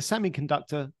 actually, the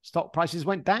semiconductor stock prices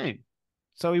went down,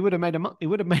 so he would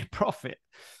have made profit.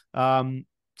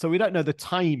 So we don't know the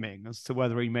timing as to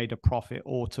whether he made a profit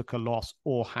or took a loss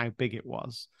or how big it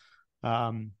was.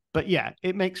 But yeah,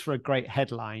 it makes for a great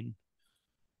headline,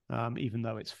 even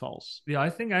though it's false. Yeah, I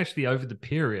think actually over the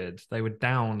period they were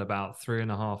down about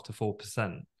 3.5% to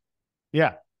 4%.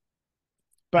 Yeah,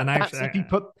 but and that's actually,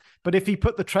 if he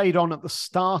put the trade on at the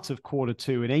start of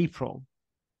Q2 in April,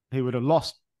 he would have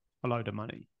lost a load of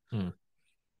money.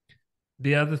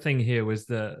 The other thing here was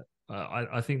that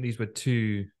I think these were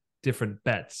two different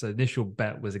bets. So initial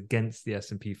bet was against the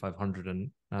S&P 500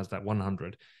 and Nasdaq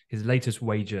 100. His latest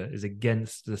wager is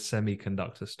against the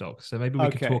semiconductor stocks. So maybe we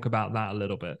could talk about that a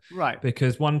little bit, right?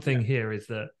 Because one thing here is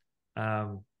that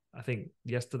I think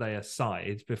yesterday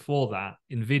aside, before that,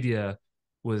 Nvidia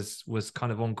was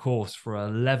kind of on course for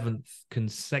 11th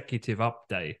consecutive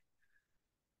update.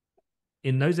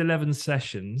 In those 11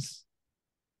 sessions,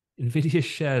 Nvidia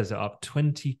shares are up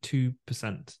 22%.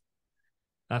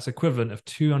 That's equivalent of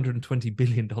 $220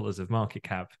 billion of market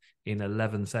cap in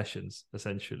 11 sessions,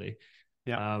 essentially.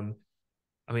 Yeah.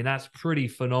 I mean, that's pretty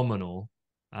phenomenal.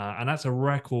 And that's a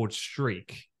record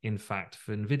streak, in fact,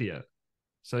 for Nvidia.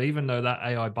 So even though that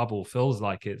AI bubble feels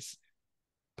like it's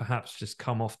perhaps just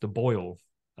come off the boil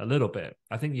a little bit,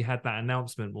 I think you had that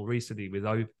announcement more recently with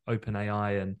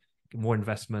OpenAI and more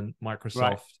investment,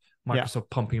 Microsoft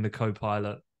pumping the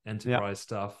Copilot enterprise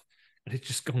stuff, and it's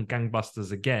just gone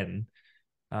gangbusters again.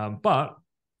 But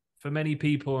for many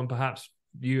people, and perhaps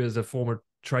you as a former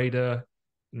trader,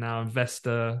 now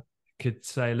investor, could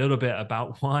say a little bit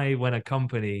about why when a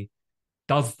company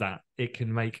does that, it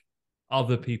can make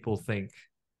other people think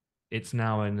it's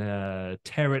now in a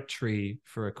territory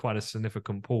for quite a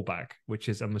significant pullback, which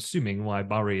is, I'm assuming, why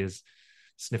Burry is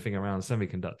sniffing around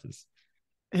semiconductors.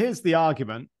 Here's the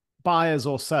argument: buyers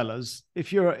or sellers.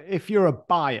 If you're a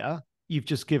buyer, you've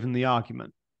just given the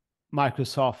argument.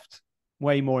 Microsoft,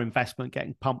 way more investment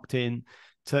getting pumped in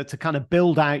to kind of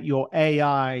build out your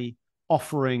AI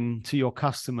offering to your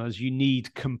customers. You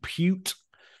need compute,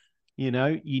 you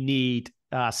need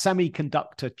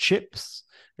semiconductor chips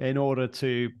in order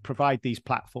to provide these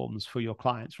platforms for your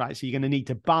clients, right? So you're going to need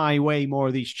to buy way more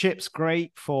of these chips.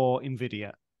 Great for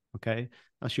NVIDIA. Okay.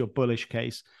 That's your bullish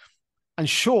case. And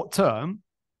short term,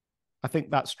 I think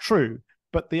that's true.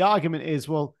 But the argument is,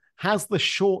 well, has the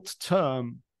short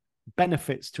term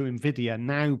benefits to NVIDIA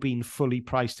now been fully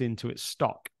priced into its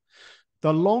stock?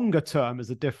 The longer term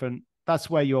is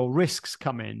that's where your risks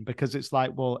come in, because it's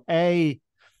like, well,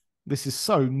 this is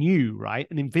so new, right?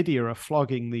 And NVIDIA are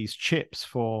flogging these chips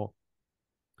for,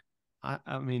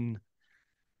 I mean,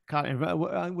 can't remember,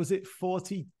 was it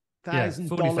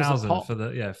 $40,000 a pop? for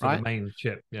the main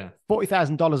chip. Yeah.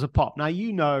 $40,000 a pop. Now,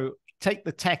 take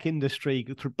the tech industry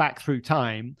back through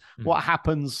time. What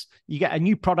happens? You get a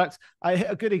new product.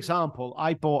 A good example,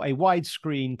 I bought a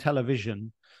widescreen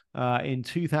television in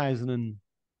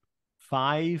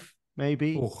 2005,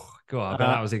 maybe. Oh, God, I bet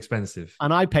that was expensive.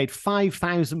 And I paid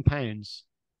 £5,000,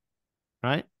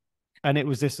 right? And it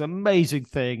was this amazing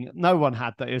thing. No one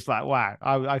had that. It was like, wow,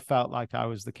 I felt like I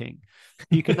was the king.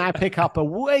 You can now pick up a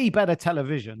way better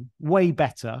television, way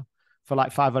better, for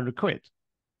like 500 quid.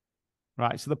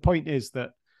 Right. So the point is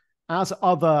that as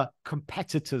other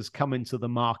competitors come into the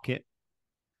market,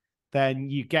 then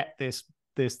you get this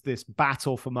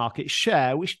battle for market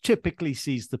share, which typically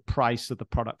sees the price of the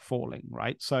product falling.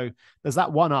 Right. So there's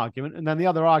that one argument. And then the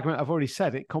other argument, I've already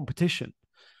said it, competition.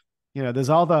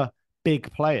 There's other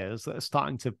big players that are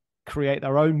starting to create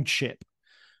their own chip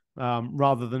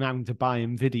rather than having to buy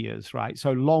NVIDIA's. Right.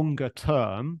 So longer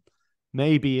term,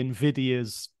 maybe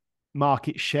NVIDIA's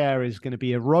market share is going to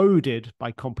be eroded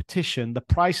by competition. The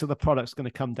price of the product is going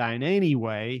to come down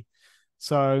anyway.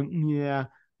 So yeah,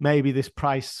 maybe this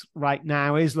price right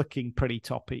now is looking pretty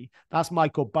toppy. That's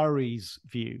Michael Burry's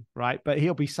view, right? But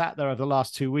he'll be sat there over the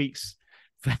last 2 weeks,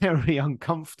 very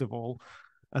uncomfortable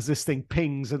as this thing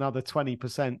pings another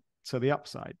 20% to the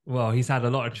upside. Well, he's had a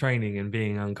lot of training in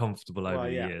being uncomfortable over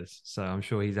the years. So I'm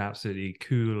sure he's absolutely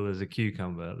cool as a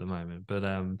cucumber at the moment. But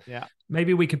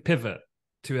maybe we could pivot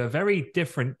to a very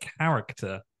different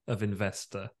character of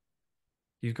investor.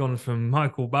 You've gone from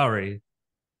Michael Burry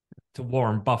to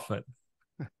Warren Buffett.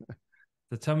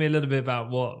 So tell me a little bit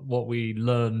about what we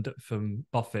learned from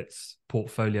Buffett's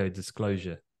portfolio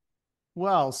disclosure.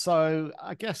 Well, so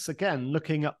I guess, again,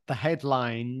 looking up the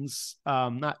headlines,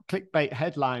 that clickbait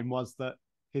headline was that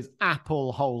his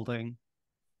Apple holding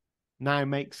now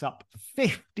makes up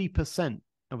 50%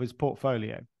 of his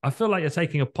portfolio. I feel like you're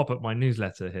taking a pop at my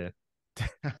newsletter here.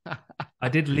 I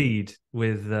did lead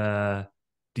with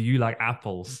do you like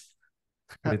apples?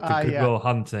 With the Goodwill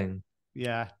Hunting.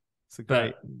 Yeah. It's a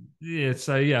great. But yeah,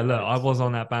 so yeah, look, I was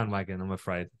on that bandwagon, I'm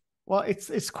afraid. Well, it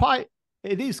is quite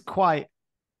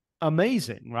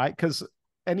amazing, right? Because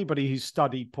anybody who's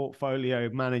studied portfolio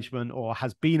management or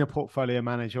has been a portfolio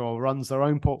manager or runs their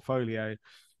own portfolio,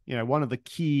 one of the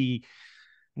key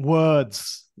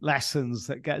lessons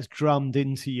that gets drummed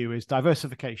into you is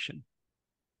diversification.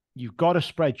 You've got to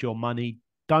spread your money.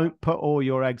 Don't put all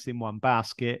your eggs in one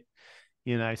basket.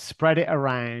 Spread it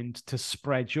around to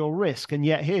spread your risk. And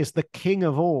yet here's the king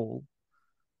of all,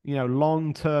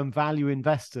 long-term value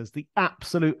investors, the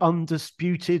absolute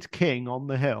undisputed king on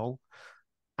the hill,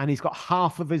 and he's got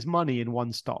half of his money in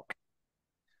one stock.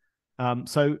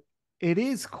 So it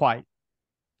is quite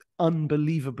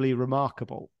unbelievably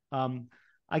remarkable.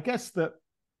 I guess that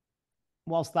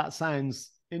whilst that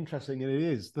sounds interesting, and it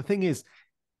is, the thing is,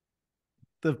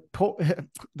 the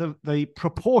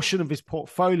proportion of his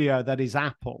portfolio that is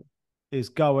Apple is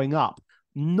going up,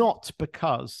 not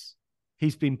because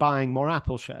he's been buying more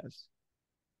Apple shares.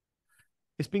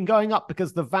 It's been going up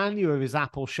because the value of his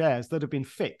Apple shares that have been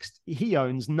fixed, he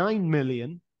owns 9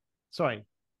 million. Sorry,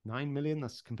 9 million?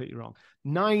 That's completely wrong.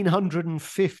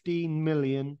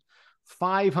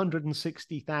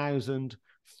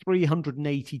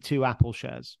 915,560,382 Apple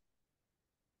shares.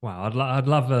 Wow, I'd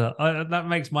love that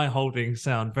makes my holding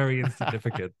sound very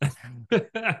insignificant.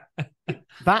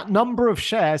 That number of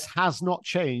shares has not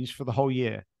changed for the whole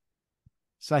year.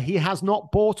 So he has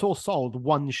not bought or sold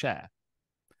one share.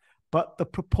 But the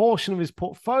proportion of his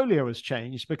portfolio has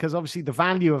changed because obviously the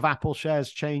value of Apple shares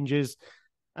changes,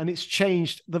 and it's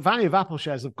changed. The value of Apple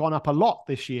shares have gone up a lot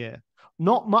this year.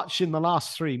 Not much in the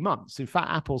last 3 months. In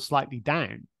fact, Apple's slightly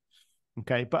down.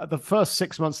 Okay, but the first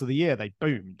 6 months of the year, they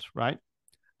boomed, right?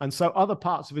 And so other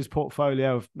parts of his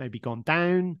portfolio have maybe gone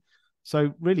down.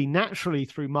 So really naturally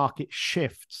through market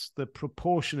shifts, the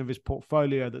proportion of his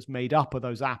portfolio that's made up of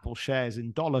those Apple shares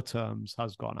in dollar terms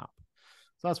has gone up.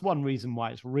 So that's one reason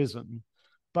why it's risen.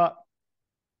 But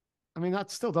I mean, that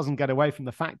still doesn't get away from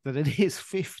the fact that it is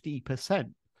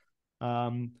 50%.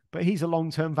 But he's a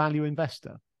long-term value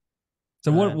investor.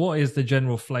 So what is the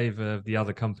general flavor of the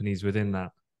other companies within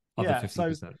that other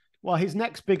 50%? So, well, his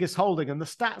next biggest holding, and the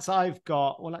stats I've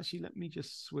got, well, actually, let me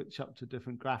just switch up to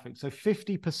different graphics. So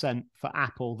 50% for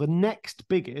Apple. The next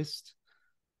biggest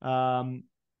is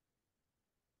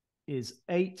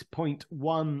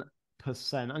 8.1%.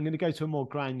 I'm going to go to a more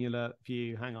granular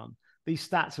view. Hang on. These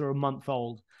stats are a month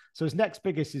old. So his next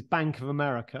biggest is Bank of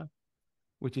America,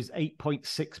 which is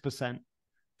 8.6%.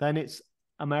 Then it's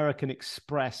American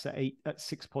Express at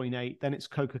 6.8. Then it's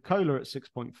Coca-Cola at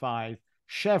 6.5.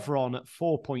 Chevron at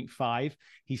 4.5.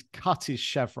 He's cut his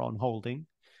Chevron holding.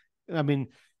 I mean,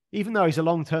 even though he's a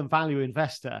long-term value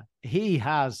investor, he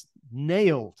has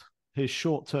nailed his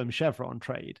short-term Chevron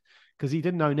trade because he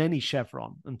didn't own any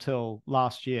Chevron until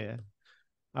last year.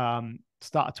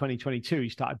 Start of 2022, he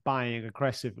started buying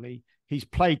aggressively. He's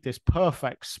played this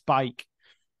perfect spike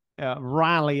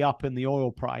rally up in the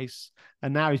oil price,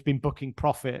 and now he's been booking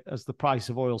profit as the price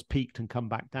of oil's peaked and come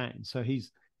back down. So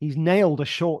he's nailed a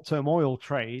short-term oil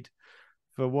trade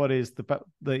for what is the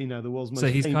world's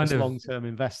most famous long-term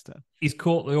investor. He's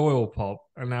caught the oil pop,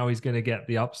 and now he's going to get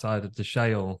the upside of the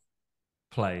shale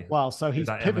play. Well, so he's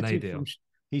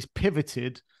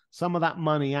pivoted some of that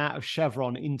money out of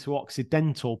Chevron into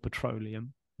Occidental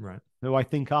Petroleum, right? Who I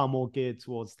think are more geared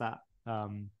towards that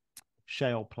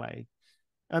shale play.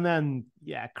 And then,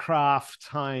 Kraft,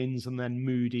 Heinz, and then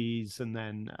Moody's, and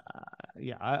then,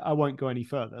 I won't go any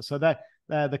further. So they're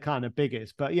the kind of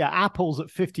biggest. But Apple's at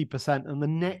 50%, and the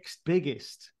next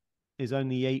biggest is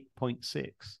only 8.6.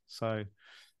 So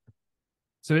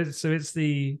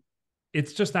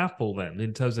it's just Apple then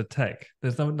in terms of tech.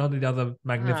 There's none of the other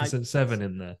Magnificent Seven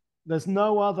in there. There's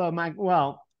no other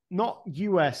not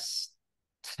US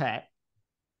tech.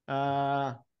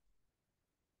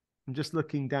 I'm just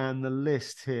looking down the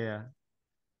list here.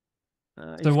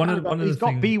 So he's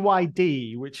got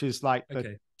BYD, which is like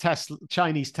the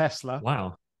Chinese Tesla.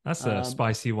 Wow, that's a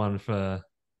spicy one for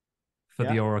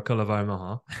the Oracle of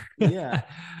Omaha.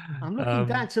 I'm looking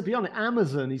down, to be honest.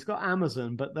 Amazon, he's got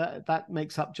Amazon, but that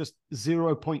makes up just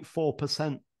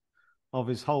 0.4% of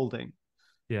his holding.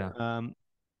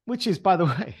 Which is, by the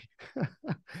way,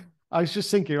 I was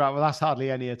just thinking, right, well, that's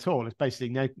hardly any at all. It's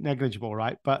basically negligible,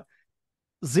 right? But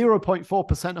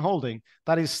 0.4% holding,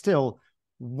 that is still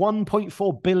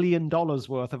 $1.4 billion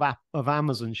worth of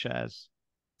Amazon shares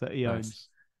that he owns.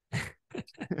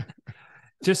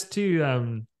 Just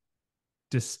to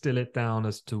distill it down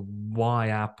as to why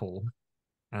Apple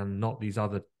and not these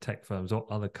other tech firms or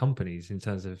other companies in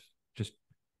terms of just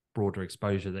broader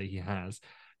exposure that he has.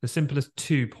 The simplest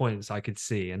 2 points I could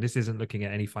see, and this isn't looking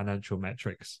at any financial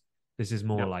metrics, this is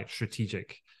more like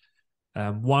strategic.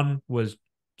 One was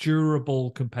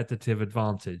durable competitive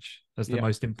advantage as the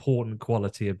most important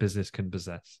quality a business can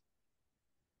possess.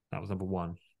 That was number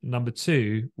one. Number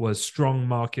two was strong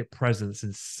market presence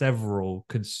in several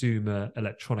consumer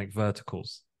electronic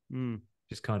verticals, which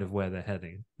is kind of where they're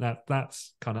heading.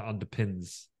 That's kind of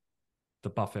underpins the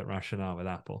Buffett rationale with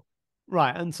Apple.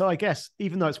 Right. And so I guess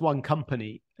even though it's one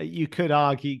company, you could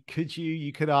argue,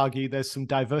 you could argue there's some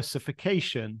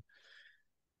diversification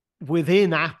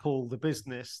within Apple, the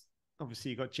business.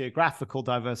 Obviously, you've got geographical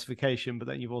diversification, but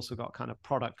then you've also got kind of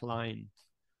product line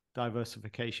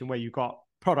diversification where you've got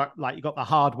product, like you've got the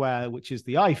hardware, which is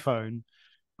the iPhone,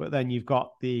 but then you've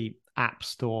got the App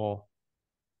Store,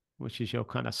 which is your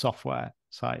kind of software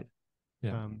side.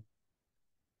 Yeah.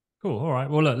 Cool. All right.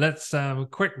 Well, look, let's a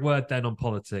quick word then on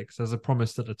politics. As I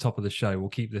promised at the top of the show, we'll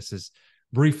keep this as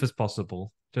brief as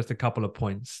possible. Just a couple of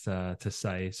points to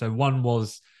say. So one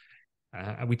was,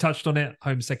 we touched on it,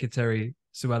 Home Secretary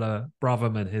Suella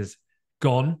Braverman has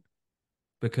gone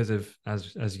because of,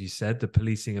 as you said, the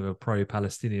policing of a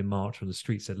pro-Palestinian march on the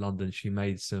streets of London. She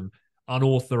made some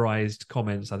unauthorized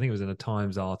comments. I think it was in a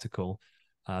Times article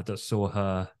that saw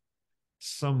her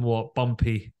somewhat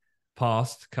bumpy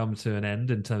past come to an end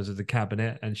in terms of the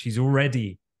cabinet, and she's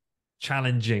already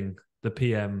challenging the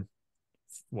PM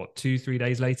 2-3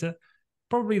 days later.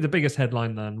 Probably the biggest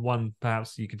headline, then one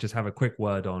perhaps you could just have a quick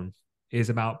word on, is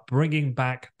about bringing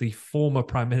back the former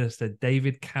Prime Minister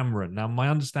David Cameron. Now my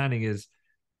understanding is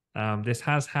this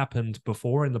has happened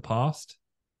before in the past.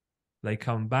 They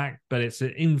come back, but it's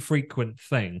an infrequent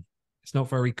thing. It's not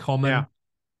very common.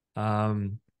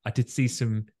 I did see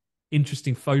some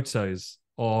interesting photos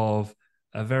of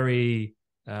a very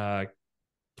prime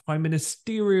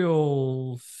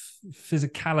ministerial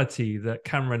physicality that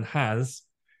Cameron has,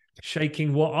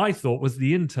 shaking what I thought was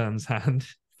the intern's hand,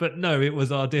 but no, it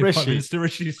was our dear Prime Minister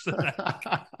Rishi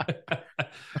Sunak.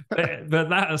 but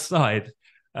that aside,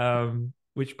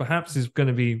 which perhaps is going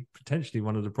to be potentially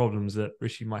one of the problems that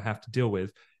Rishi might have to deal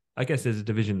with, I guess there's a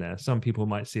division there. Some people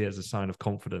might see it as a sign of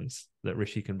confidence that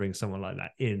Rishi can bring someone like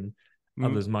that in.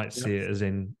 Others might see it as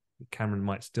in Cameron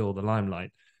might steal the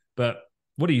limelight. But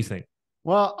what do you think?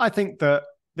 Well, I think that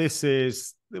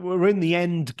we're in the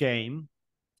end game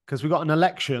because we've got an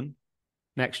election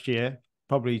next year,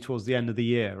 probably towards the end of the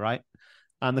year, right?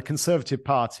 And the Conservative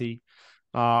Party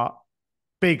are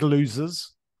big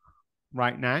losers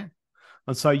right now.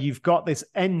 And so you've got the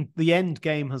end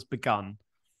game has begun,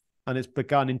 and it's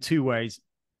begun in two ways.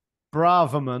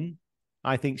 Braverman,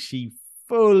 I think she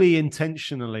fully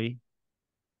intentionally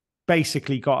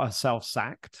basically got herself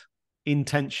sacked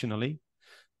intentionally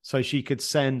so she could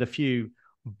send a few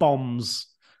bombs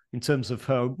in terms of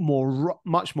her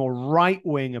much more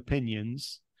right-wing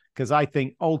opinions, because I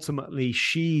think ultimately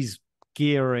she's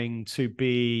gearing to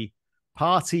be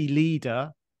party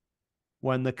leader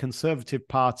when the Conservative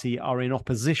Party are in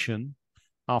opposition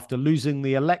after losing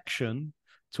the election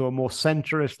to a more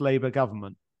centrist Labour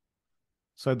government.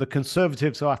 So the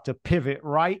Conservatives will have to pivot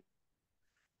right,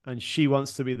 and she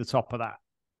wants to be the top of that.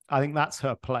 I think that's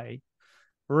her play.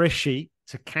 Rishi,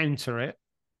 to counter it,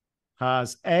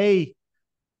 has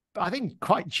I think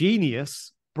quite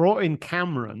genius, brought in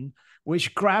Cameron,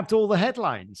 which grabbed all the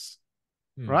headlines,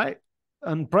 right?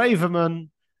 And Braverman,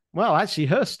 well, actually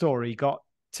her story got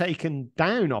taken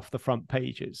down off the front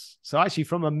pages. So actually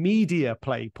from a media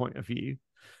play point of view,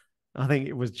 I think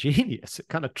it was genius. It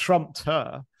kind of trumped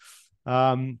her.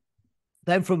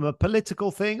 Then from a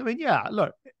political thing, I mean, yeah,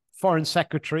 look, Foreign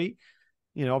Secretary,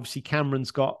 obviously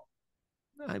Cameron's got,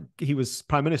 he was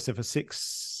Prime Minister for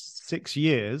six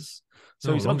years.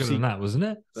 So he's longer than that, wasn't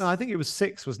it? I think it was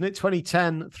 6, wasn't it?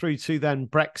 2010 through to then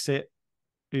Brexit.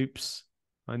 Oops,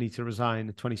 I need to resign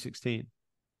in 2016.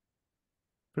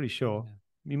 Pretty sure. Yeah.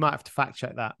 You might have to fact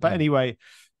check that. But anyway,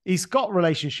 he's got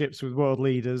relationships with world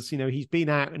leaders. He's been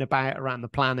out and about around the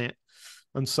planet.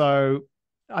 And so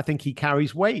I think he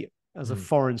carries weight as a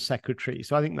foreign secretary.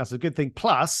 So I think that's a good thing.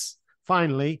 Plus,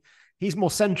 finally, he's more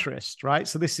centrist, right?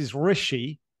 So this is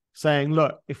Rishi saying,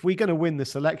 look, if we're going to win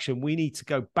this election, we need to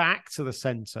go back to the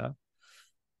center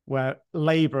where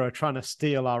Labour are trying to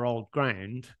steal our old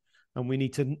ground. And we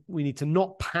need to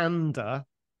not pander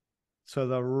to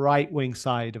the right-wing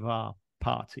side of our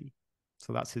party.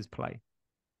 So that's his play.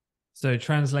 So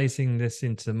translating this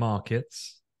into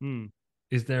markets,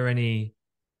 is there any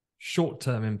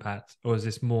short-term impact, or is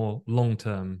this more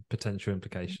long-term potential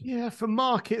implications? Yeah, for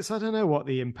markets, I don't know what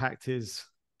the impact is,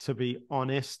 to be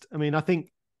honest. I mean, I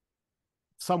think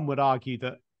some would argue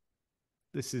that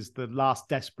this is the last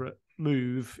desperate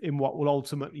move in what will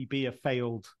ultimately be a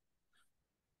failed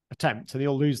attempt, and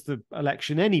he'll lose the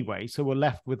election anyway. So we're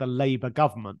left with a Labour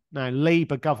government. Now,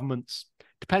 Labour governments,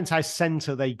 depends how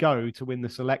centre they go to win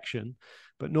this election,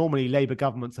 but normally Labour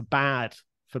governments are bad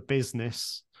for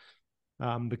business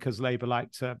because Labour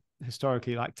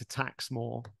historically like to tax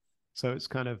more. So it's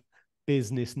kind of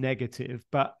business negative.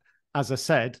 But as I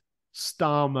said,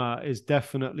 Starmer is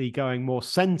definitely going more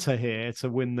centre here to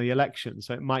win the election.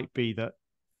 So it might be that,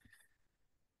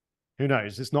 who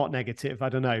knows, it's not negative. I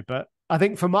don't know. But I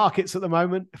think for markets at the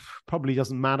moment, probably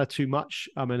doesn't matter too much.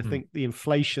 I mean, I think the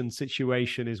inflation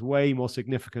situation is way more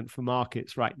significant for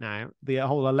markets right now. The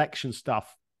whole election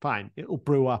stuff, fine, it'll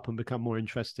brew up and become more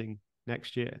interesting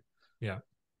next year. Yeah.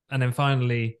 And then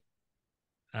finally,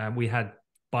 we had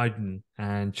Biden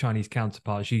and Chinese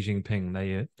counterpart Xi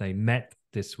Jinping. They met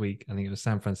this week, I think it was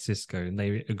San Francisco, and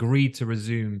they agreed to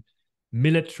resume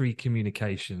military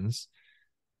communications.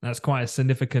 That's quite a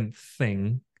significant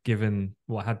thing, given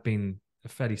what had been a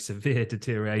fairly severe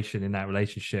deterioration in that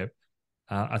relationship.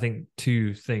 I think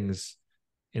two things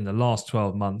in the last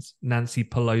 12 months. Nancy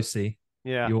Pelosi,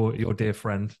 your dear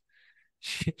friend,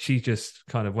 she just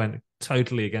kind of went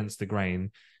totally against the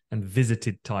grain and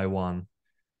visited Taiwan,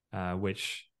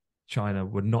 which China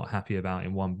were not happy about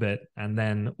in one bit. And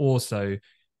then also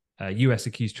US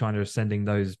accused China of sending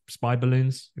those spy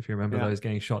balloons, if you remember those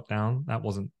getting shot down. That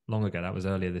wasn't long ago. That was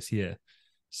earlier this year.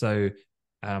 So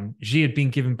Xi had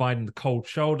been giving Biden the cold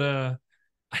shoulder.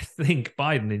 I think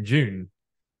Biden in June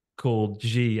called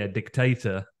Xi a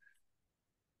dictator,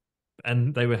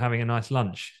 and they were having a nice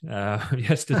lunch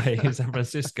yesterday in San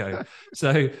Francisco.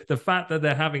 So the fact that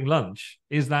they're having lunch,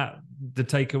 is that the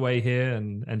takeaway here?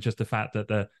 And just the fact that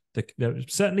the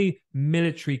certainly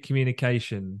military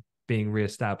communication being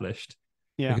reestablished,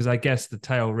 because I guess the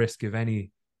tail risk of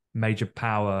any major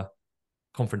power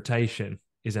confrontation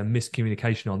is a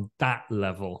miscommunication on that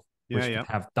level, which could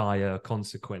have dire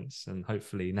consequence. And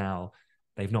hopefully now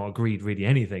they've not agreed really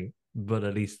anything, but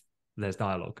at least there's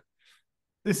dialogue.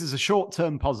 This is a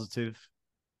short-term positive,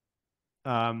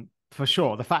 for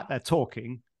sure. The fact they're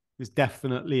talking is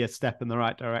definitely a step in the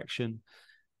right direction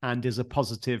and is a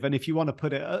positive. And if you want to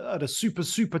put it at a super,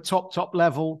 super top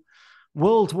level,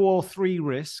 World War III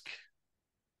risk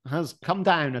has come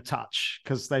down a touch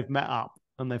because they've met up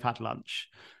and they've had lunch.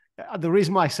 The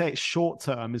reason why I say it's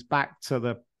short-term is back to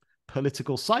the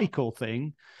political cycle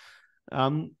thing.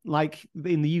 Like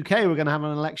in the UK, we're going to have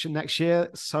an election next year.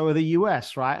 So are the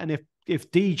US, right? And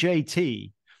if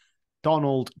DJT,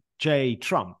 Donald J.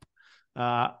 Trump,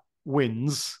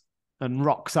 wins and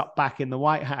rocks up back in the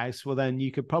White House, well, then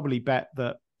you could probably bet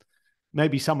that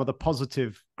maybe some of the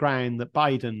positive ground that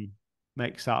Biden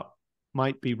makes up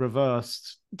might be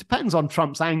reversed. It depends on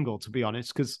Trump's angle, to be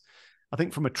honest, because I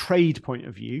think from a trade point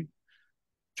of view,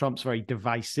 Trump's very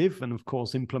divisive and, of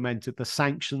course, implemented the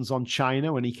sanctions on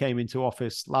China when he came into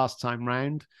office last time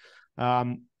round.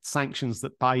 Sanctions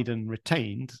that Biden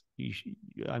retained,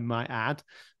 I might add.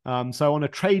 So on a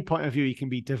trade point of view, he can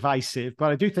be divisive.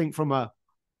 But I do think from a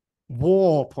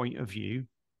war point of view,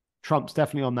 Trump's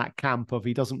definitely on that camp of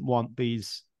he doesn't want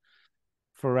these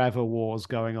forever wars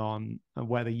going on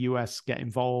where the US get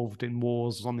involved in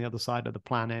wars on the other side of the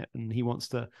planet. And he wants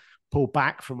to pull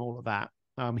back from all of that.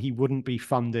 He wouldn't be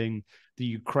funding the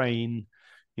Ukraine,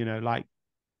 like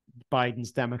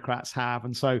Biden's Democrats have.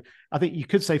 And so I think you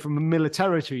could say from a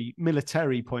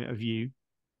military point of view,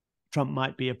 Trump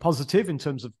might be a positive in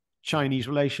terms of Chinese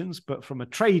relations, but from a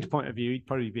trade point of view, he'd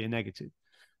probably be a negative.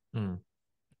 And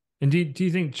do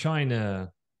you think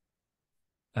China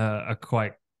are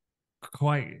quite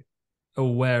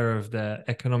aware of their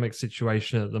economic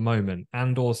situation at the moment,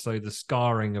 and also the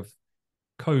scarring of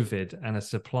COVID and a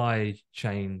supply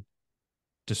chain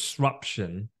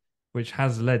disruption, which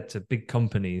has led to big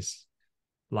companies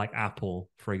like Apple,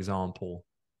 for example,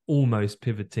 almost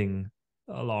pivoting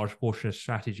a large portion of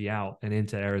strategy out and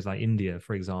into areas like India,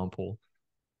 for example?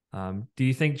 Do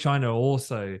you think China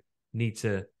also need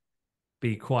to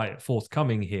be quite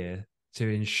forthcoming here to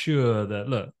ensure that,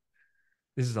 look,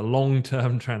 this is a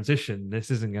long-term transition. This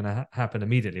isn't going to happen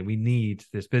immediately. We need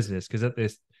this business, because at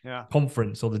this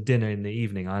conference or the dinner in the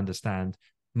evening, I understand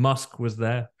Musk was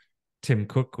there, Tim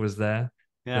Cook was there,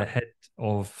 the head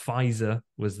of Pfizer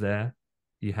was there.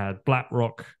 You had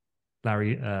BlackRock,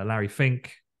 Larry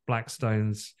Fink,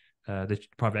 Blackstone's, the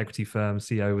private equity firm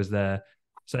CEO was there.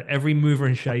 So every mover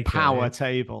and shaker. Power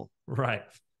table. Right.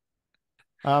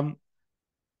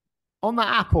 on the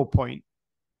Apple point,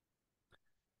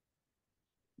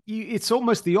 it's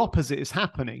almost the opposite is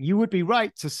happening. You would be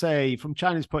right to say, from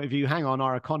China's point of view, hang on,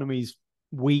 our economy's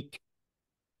weak.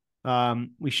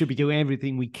 We should be doing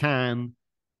everything we can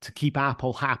to keep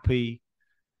Apple happy,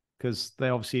 because they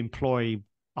obviously employ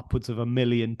upwards of 1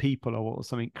 million people or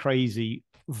something crazy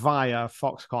via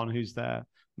Foxconn, who's their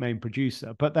main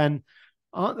producer. But then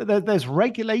there's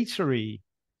regulatory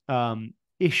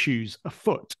issues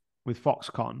afoot with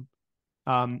Foxconn,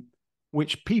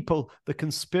 which people, the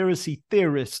conspiracy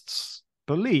theorists,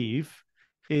 believe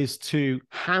is to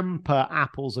hamper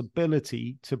Apple's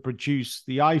ability to produce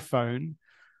the iPhone,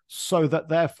 so that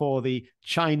therefore the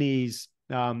Chinese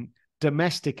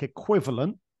domestic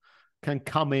equivalent can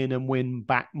come in and win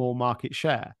back more market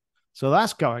share. So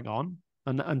that's going on.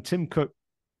 And Tim Cook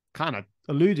kind of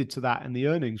alluded to that in the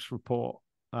earnings report,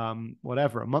 a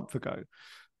month ago.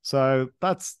 So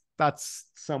that's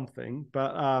something.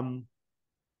 But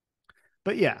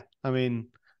yeah, I mean,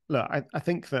 look, I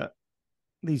think that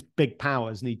these big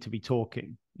powers need to be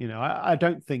talking. I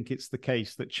don't think it's the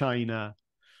case that China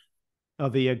are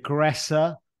the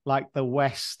aggressor like the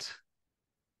West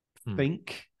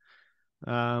think.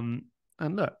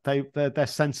 And look, they're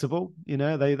sensible.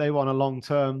 They want a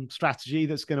long-term strategy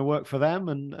that's going to work for them.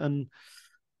 And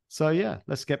so, yeah,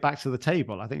 let's get back to the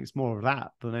table. I think it's more of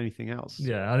that than anything else.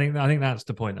 Yeah, I think that's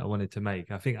the point I wanted to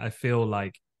make. I feel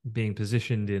like being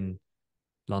positioned in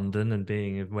London and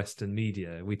being in Western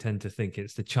media, we tend to think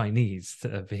it's the Chinese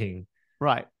that are being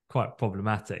quite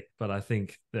problematic. But I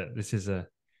think that this is a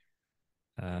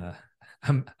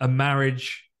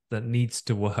marriage that needs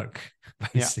to work,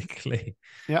 basically.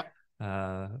 Yeah.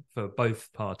 For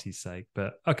both parties' sake.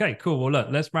 But okay, cool. Well, look,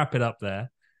 let's wrap it up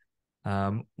there.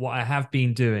 What I have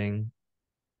been doing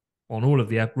on all of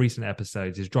the recent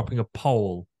episodes is dropping a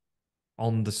poll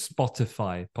on the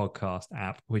Spotify podcast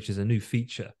app, which is a new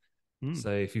feature.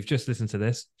 So if you've just listened to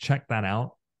this, check that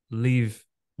out. Leave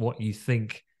what you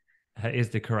think is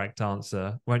the correct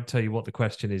answer. Won't tell you what the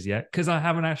question is yet, because I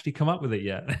haven't actually come up with it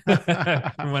yet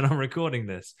when I'm recording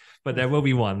this. But there will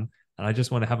be one. And I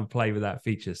just want to have a play with that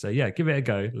feature. So yeah, give it a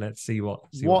go. Let's see what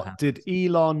happens. Did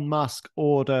Elon Musk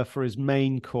order for his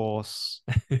main course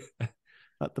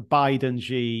at the Biden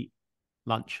G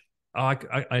lunch? Oh,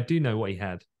 I do know what he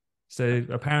had. So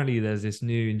apparently there's this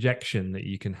new injection that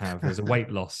you can have as a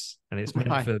weight loss, and it's meant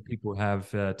for people who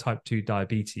have type 2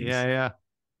 diabetes. Yeah.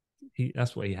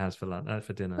 That's what he has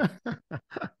for dinner.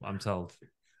 I'm told.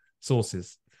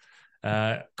 Sources.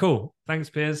 Cool. Thanks,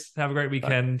 Piers. Have a great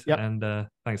weekend. Yep. And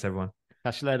thanks, everyone.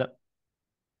 Catch you later.